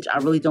grown-up age, I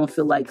really don't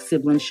feel like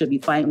siblings should be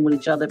fighting with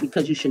each other,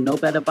 because you should know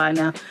better by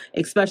now,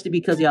 especially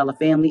because y'all are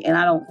family. And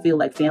I don't feel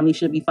like family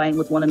should be fighting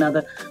with one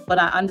another. But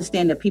I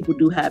understand that people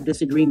do have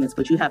disagreements,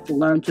 but you have to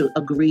learn to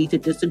agree to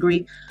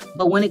disagree.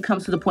 But when it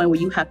comes to the point where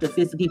you have to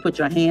physically put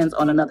your hands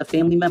on another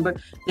family member,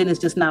 then it's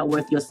just not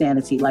worth your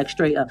sanity, like,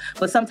 straight up.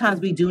 But sometimes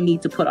we do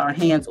need to put our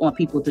hands on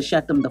people to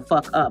shut them the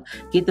fuck up,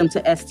 get them to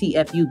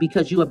STFU,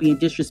 because you are being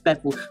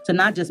disrespectful to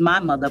not just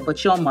my mother,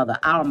 but your mother,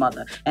 our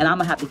mother. And I'm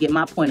gonna have to get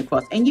my point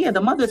across. And yeah,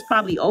 the mother is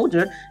probably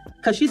older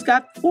because she's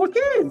got 4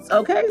 kids,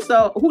 okay?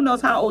 So who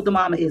knows how old the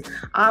mama is.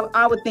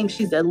 I would think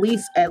she's at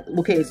least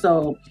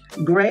so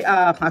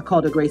I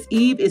called her Grace.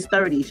 Eve is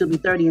 30. She'll be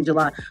 30 in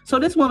July. So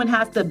this woman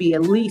has to be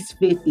at least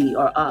 50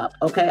 or up,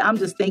 okay? I'm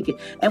just thinking.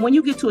 And when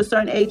you get to a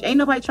certain age, ain't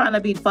nobody trying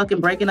to be fucking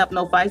breaking up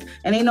no fights,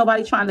 and ain't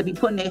nobody trying to be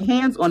putting their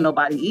hands on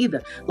nobody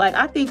either. Like,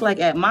 I think like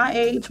at my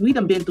age, we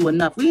done been through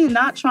enough. We are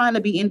not trying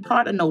to be in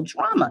part of no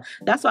drama.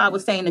 That's why I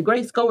was saying to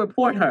Grace, go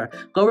report her.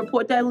 Go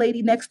report that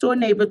lady next door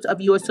neighbor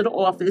of yours to the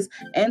office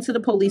and to the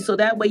police, so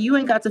that way you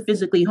ain't got to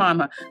physically harm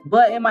her.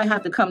 But it might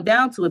have to come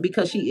down to it,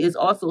 because she is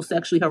also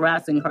sexually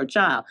harassing her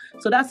child.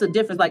 So that's the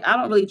difference. Like, I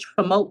don't really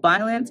promote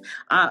violence.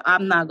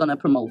 I'm not going to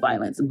promote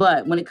violence.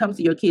 But when it comes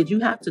to your kids, you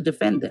have to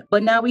defend them.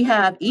 But now we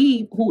have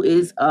Eve, who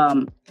is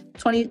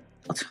 20,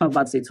 I'm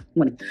about to say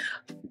 20,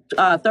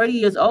 30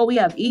 years old. We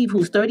have Eve,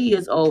 who's 30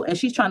 years old, and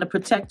she's trying to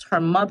protect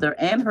her mother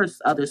and her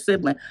other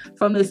sibling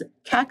from this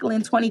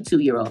cackling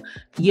 22-year-old.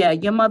 Yeah,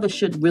 your mother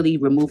should really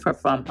remove her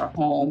from her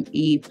home,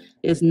 Eve.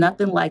 There's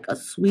nothing like a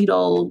sweet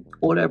old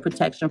order of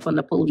protection from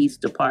the police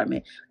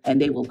department,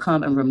 and they will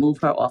come and remove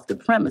her off the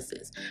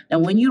premises.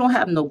 And when you don't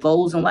have no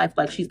goals in life,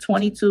 like she's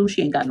 22,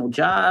 she ain't got no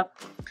job,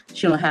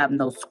 she don't have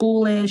no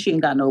schooling, she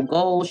ain't got no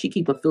goals, she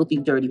keep a filthy,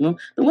 dirty room,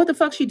 then what the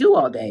fuck she do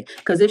all day?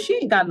 Because if she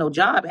ain't got no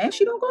job and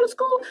she don't go to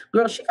school,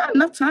 girl, she got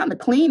enough time to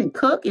clean and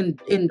cook and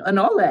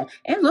all that,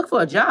 and look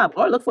for a job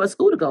or look for a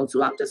school to go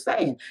to. I'm just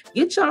saying,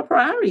 get your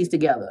priorities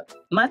together.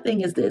 My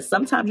thing is this: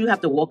 sometimes you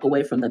have to walk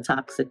away from the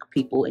toxic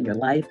people in your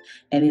life,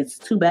 and it's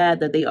too bad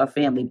that they are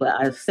family. But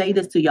I say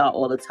this to y'all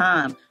all the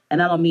time,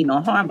 and I don't mean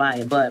no harm by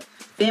it, but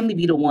family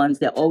be the ones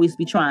that always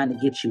be trying to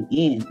get you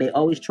in. They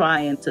always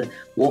trying to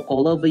walk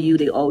all over you.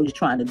 They always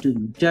trying to do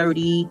you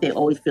dirty. They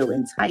always feel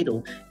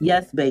entitled.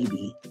 Yes,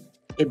 baby,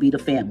 it be the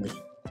family.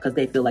 because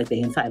they feel like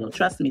they're entitled.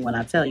 Trust me when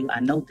I tell you, I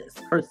know this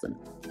person.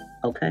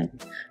 Okay?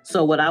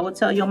 So what I would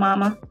tell your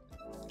mama,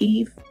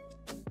 Eve,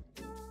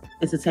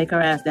 is to take her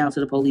ass down to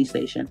the police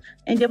station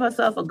and give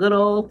herself a good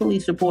old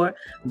police report,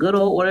 good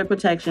old order of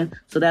protection,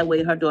 so that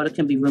way her daughter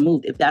can be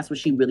removed if that's what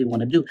she really want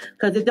to do.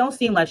 Because it don't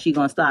seem like she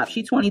gonna stop.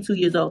 She's 22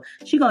 years old.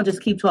 She gonna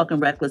just keep talking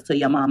reckless to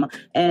your mama,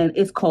 and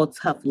it's called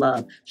tough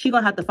love. She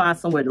gonna have to find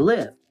somewhere to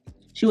live.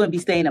 She wouldn't be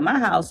staying in my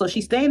house, so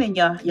she's staying in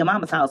your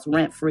mama's house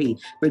rent-free,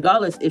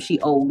 regardless if she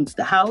owns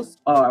the house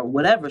or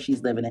whatever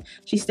she's living in.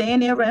 She's staying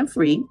there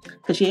rent-free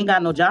because she ain't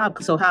got no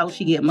job, so how will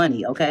she get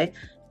money, okay?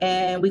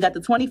 And we got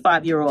the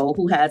 25-year-old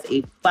who has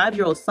a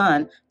 5-year-old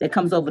son that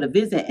comes over to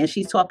visit, and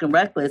she's talking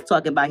reckless,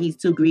 talking about he's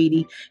too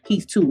greedy,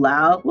 he's too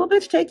loud. Well,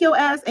 bitch, take your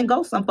ass and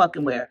go some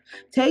fucking where.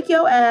 Take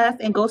your ass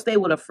and go stay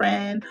with a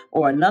friend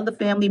or another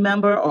family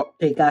member, or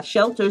they got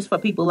shelters for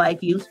people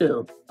like you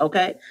too,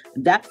 okay?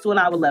 That's what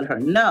I would let her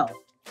know.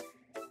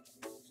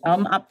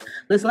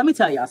 Listen, let me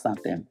tell y'all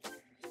something.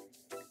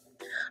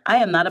 I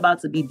am not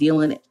about to be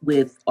dealing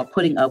with or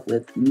putting up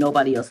with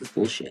nobody else's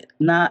bullshit.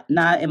 Not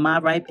in my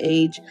ripe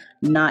age,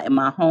 not in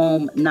my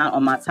home, not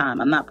on my time.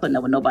 I'm not putting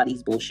up with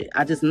nobody's bullshit.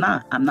 I'm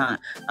not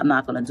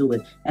going to do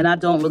it. And I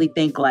don't really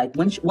think like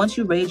once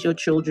you raise your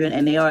children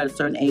and they are at a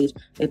certain age,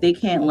 if they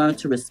can't learn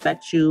to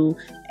respect you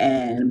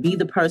and be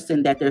the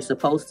person that they're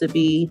supposed to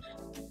be,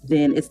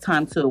 then it's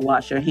time to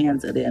wash your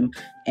hands of them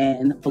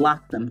and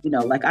block them. You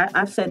know, like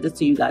I've said this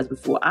to you guys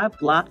before. I've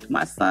blocked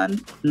my son,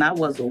 not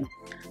Wuzzle.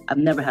 I've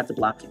never had to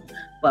block him.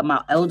 But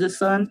my eldest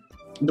son,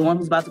 the one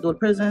who's about to go to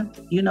prison,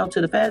 you know,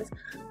 to the feds,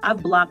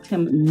 I've blocked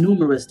him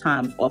numerous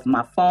times off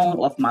my phone,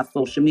 off my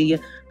social media,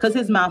 because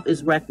his mouth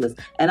is reckless.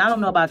 And I don't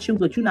know about you,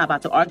 but you're not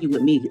about to argue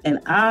with me. And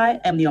I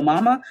am your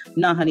mama.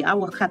 No, honey, I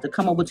will have to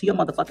come over to your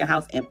motherfucking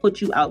house and put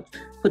you out,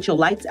 put your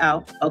lights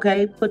out,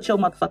 okay? Put your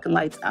motherfucking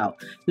lights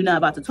out. You're not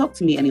about to talk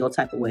to me any old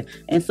type of way.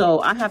 And so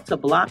I have to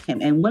block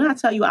him. And when I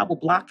tell you I will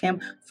block him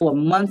for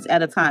months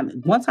at a time,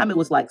 one time it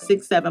was like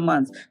 6-7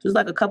 months. It was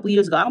like a couple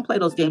years ago. I don't play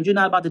those games. You're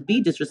not about to be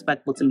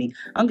disrespectful to me.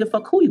 I don't give a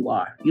fuck who you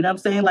are. You know what I'm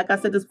saying? Like I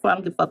said this before, I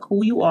don't give a fuck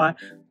who you are.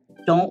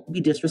 Don't be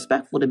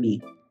disrespectful to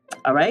me.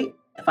 All right?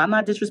 If I'm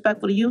not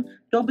disrespectful to you,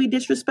 don't be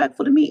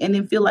disrespectful to me and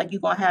then feel like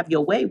you're going to have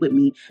your way with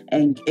me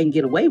and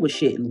get away with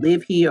shit and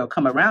live here or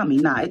come around me.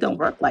 Nah, it don't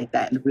work like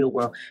that in the real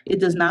world. It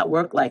does not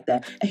work like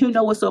that. And you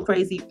know what's so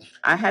crazy?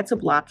 I had to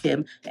block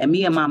him, and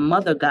me and my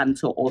mother got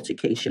into an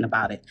altercation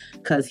about it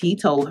because he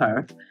told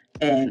her,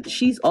 and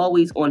she's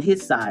always on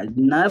his side,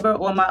 never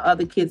on my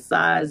other kids'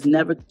 sides,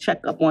 never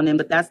check up on him,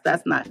 but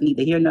that's not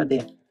neither here nor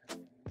there.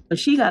 But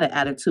she got an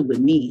attitude with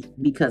me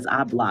because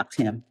I blocked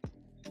him.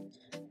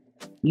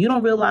 You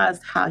don't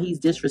realize how he's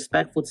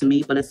disrespectful to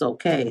me, but it's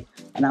okay.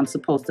 And I'm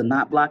supposed to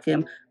not block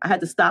him. I had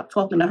to stop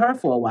talking to her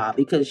for a while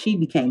because she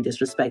became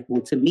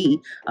disrespectful to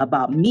me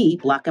about me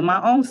blocking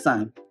my own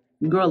son.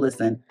 Girl,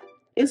 listen,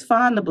 it's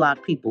fine to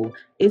block people.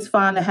 It's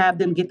fine to have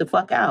them get the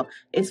fuck out.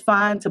 It's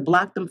fine to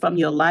block them from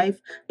your life.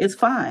 It's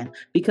fine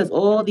because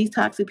all these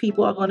toxic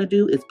people are going to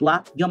do is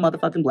block your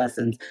motherfucking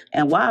blessings.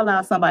 And why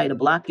allow somebody to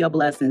block your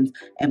blessings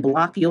and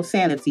block your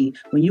sanity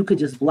when you could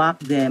just block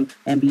them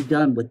and be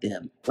done with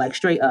them? Like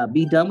straight up,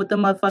 be done with the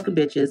motherfucking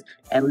bitches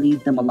and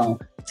leave them alone.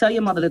 Tell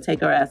your mother to take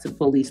her ass to the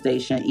police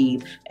station,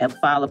 Eve, and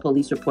file a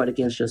police report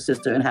against your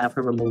sister and have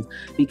her removed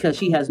because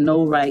she has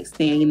no right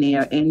staying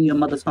there in your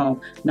mother's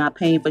home, not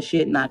paying for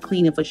shit, not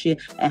cleaning for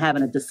shit, and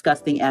having a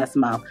disgusting ass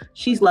mouth.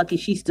 She's lucky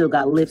she still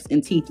got lips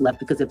and teeth left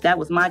because if that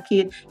was my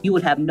kid, you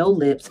would have no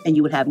lips and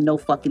you would have no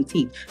fucking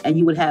teeth and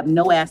you would have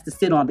no ass to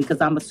sit on because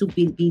I'm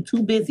be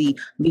too busy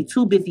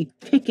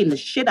picking the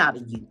shit out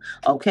of you,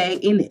 okay,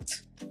 in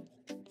it.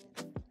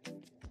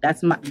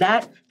 That's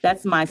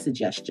my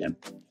suggestion.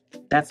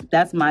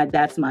 That's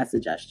my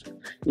suggestion.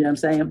 You know what I'm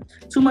saying?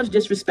 Too much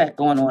disrespect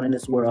going on in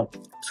this world.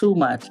 Too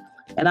much.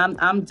 And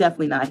I'm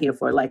definitely not here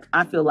for it. Like,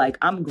 I feel like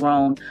I'm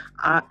grown.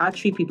 I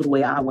treat people the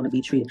way I want to be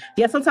treated.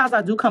 Yeah, sometimes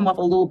I do come off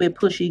a little bit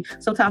pushy.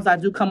 Sometimes I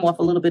do come off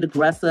a little bit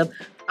aggressive.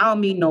 I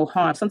don't mean no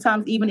harm.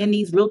 Sometimes even in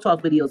these real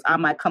talk videos, I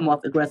might come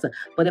off aggressive.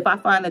 But if I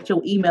find that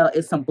your email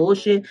is some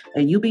bullshit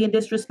and you being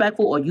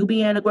disrespectful or you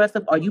being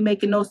aggressive or you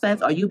making no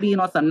sense or you being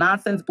on some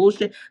nonsense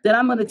bullshit, then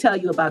I'm going to tell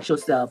you about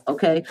yourself,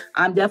 okay?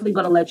 I'm definitely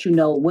going to let you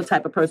know what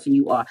type of person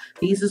you are.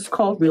 These is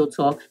called real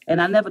talk,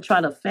 and I never try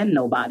to offend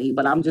nobody,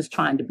 but I'm just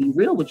trying to be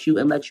real with you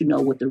and let you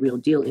know what the real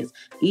deal is.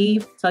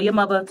 Eve, tell your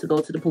mother to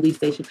go to the police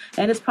station,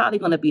 and it's probably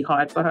going to be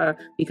hard for her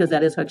because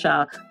that is her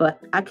child, but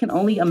I can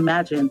only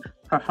imagine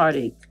her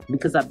heartache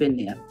because I've been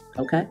there,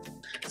 okay?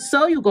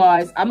 So you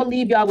guys, I'm gonna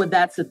leave y'all with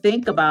that to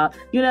think about.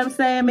 You know what I'm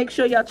saying? Make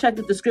sure y'all check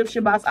the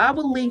description box. I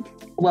will link,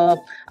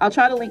 well, I'll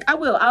try to link,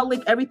 I'll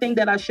link everything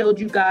that I showed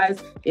you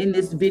guys in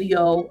this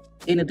video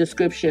in the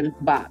description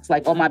box,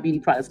 like all my beauty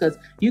products, because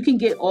you can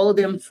get all of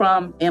them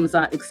from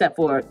Amazon except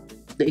for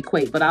the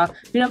Equate. But you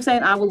know what I'm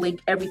saying? I will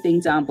link everything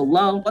down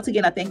below. Once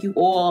again, I thank you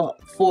all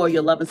for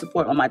your love and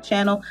support on my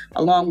channel,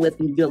 along with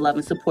your love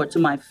and support to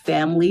my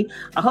family.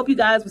 I hope you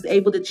guys was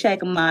able to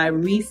check my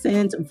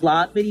recent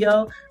vlog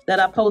video. that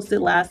I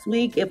posted last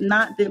week. If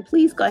not, then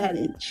please go ahead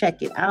and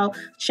check it out.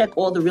 Check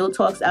all the Real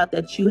Talks out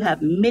that you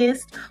have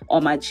missed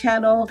on my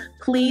channel.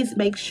 Please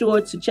make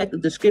sure to check the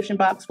description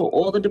box for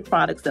all of the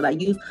products that I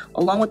use.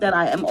 Along with that,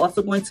 I am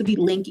also going to be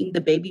linking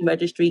the baby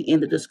registry in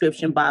the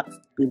description box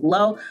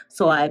below.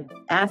 So I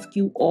ask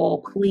you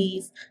all,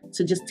 please,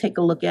 to just take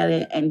a look at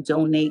it and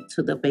donate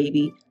to the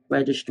baby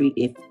registry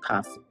if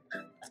possible.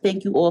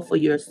 Thank you all for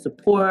your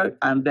support.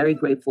 I'm very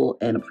grateful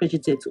and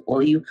appreciative to all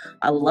of you.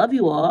 I love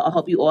you all. I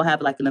hope you all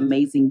have like an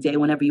amazing day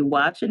whenever you're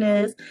watching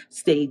this.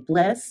 Stay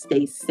blessed,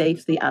 stay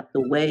safe, stay out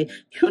the way.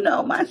 You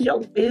know, mind your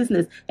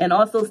business. And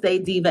also stay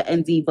diva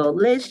and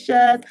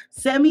divolicious.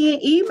 Send me an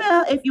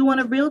email if you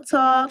want a real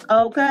talk,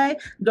 okay?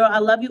 Girl, I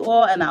love you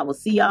all, and I will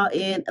see y'all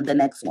in the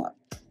next one.